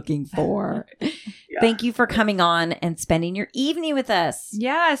been looking for. Yeah. Thank you for coming on and spending your evening with us.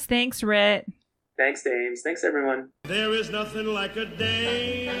 Yes, thanks, Rit. Thanks, Dames. Thanks, everyone. There is nothing like a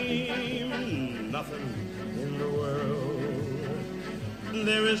dame, nothing in the world.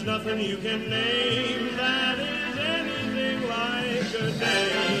 There is nothing you can name that is anything like a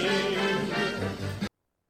dame.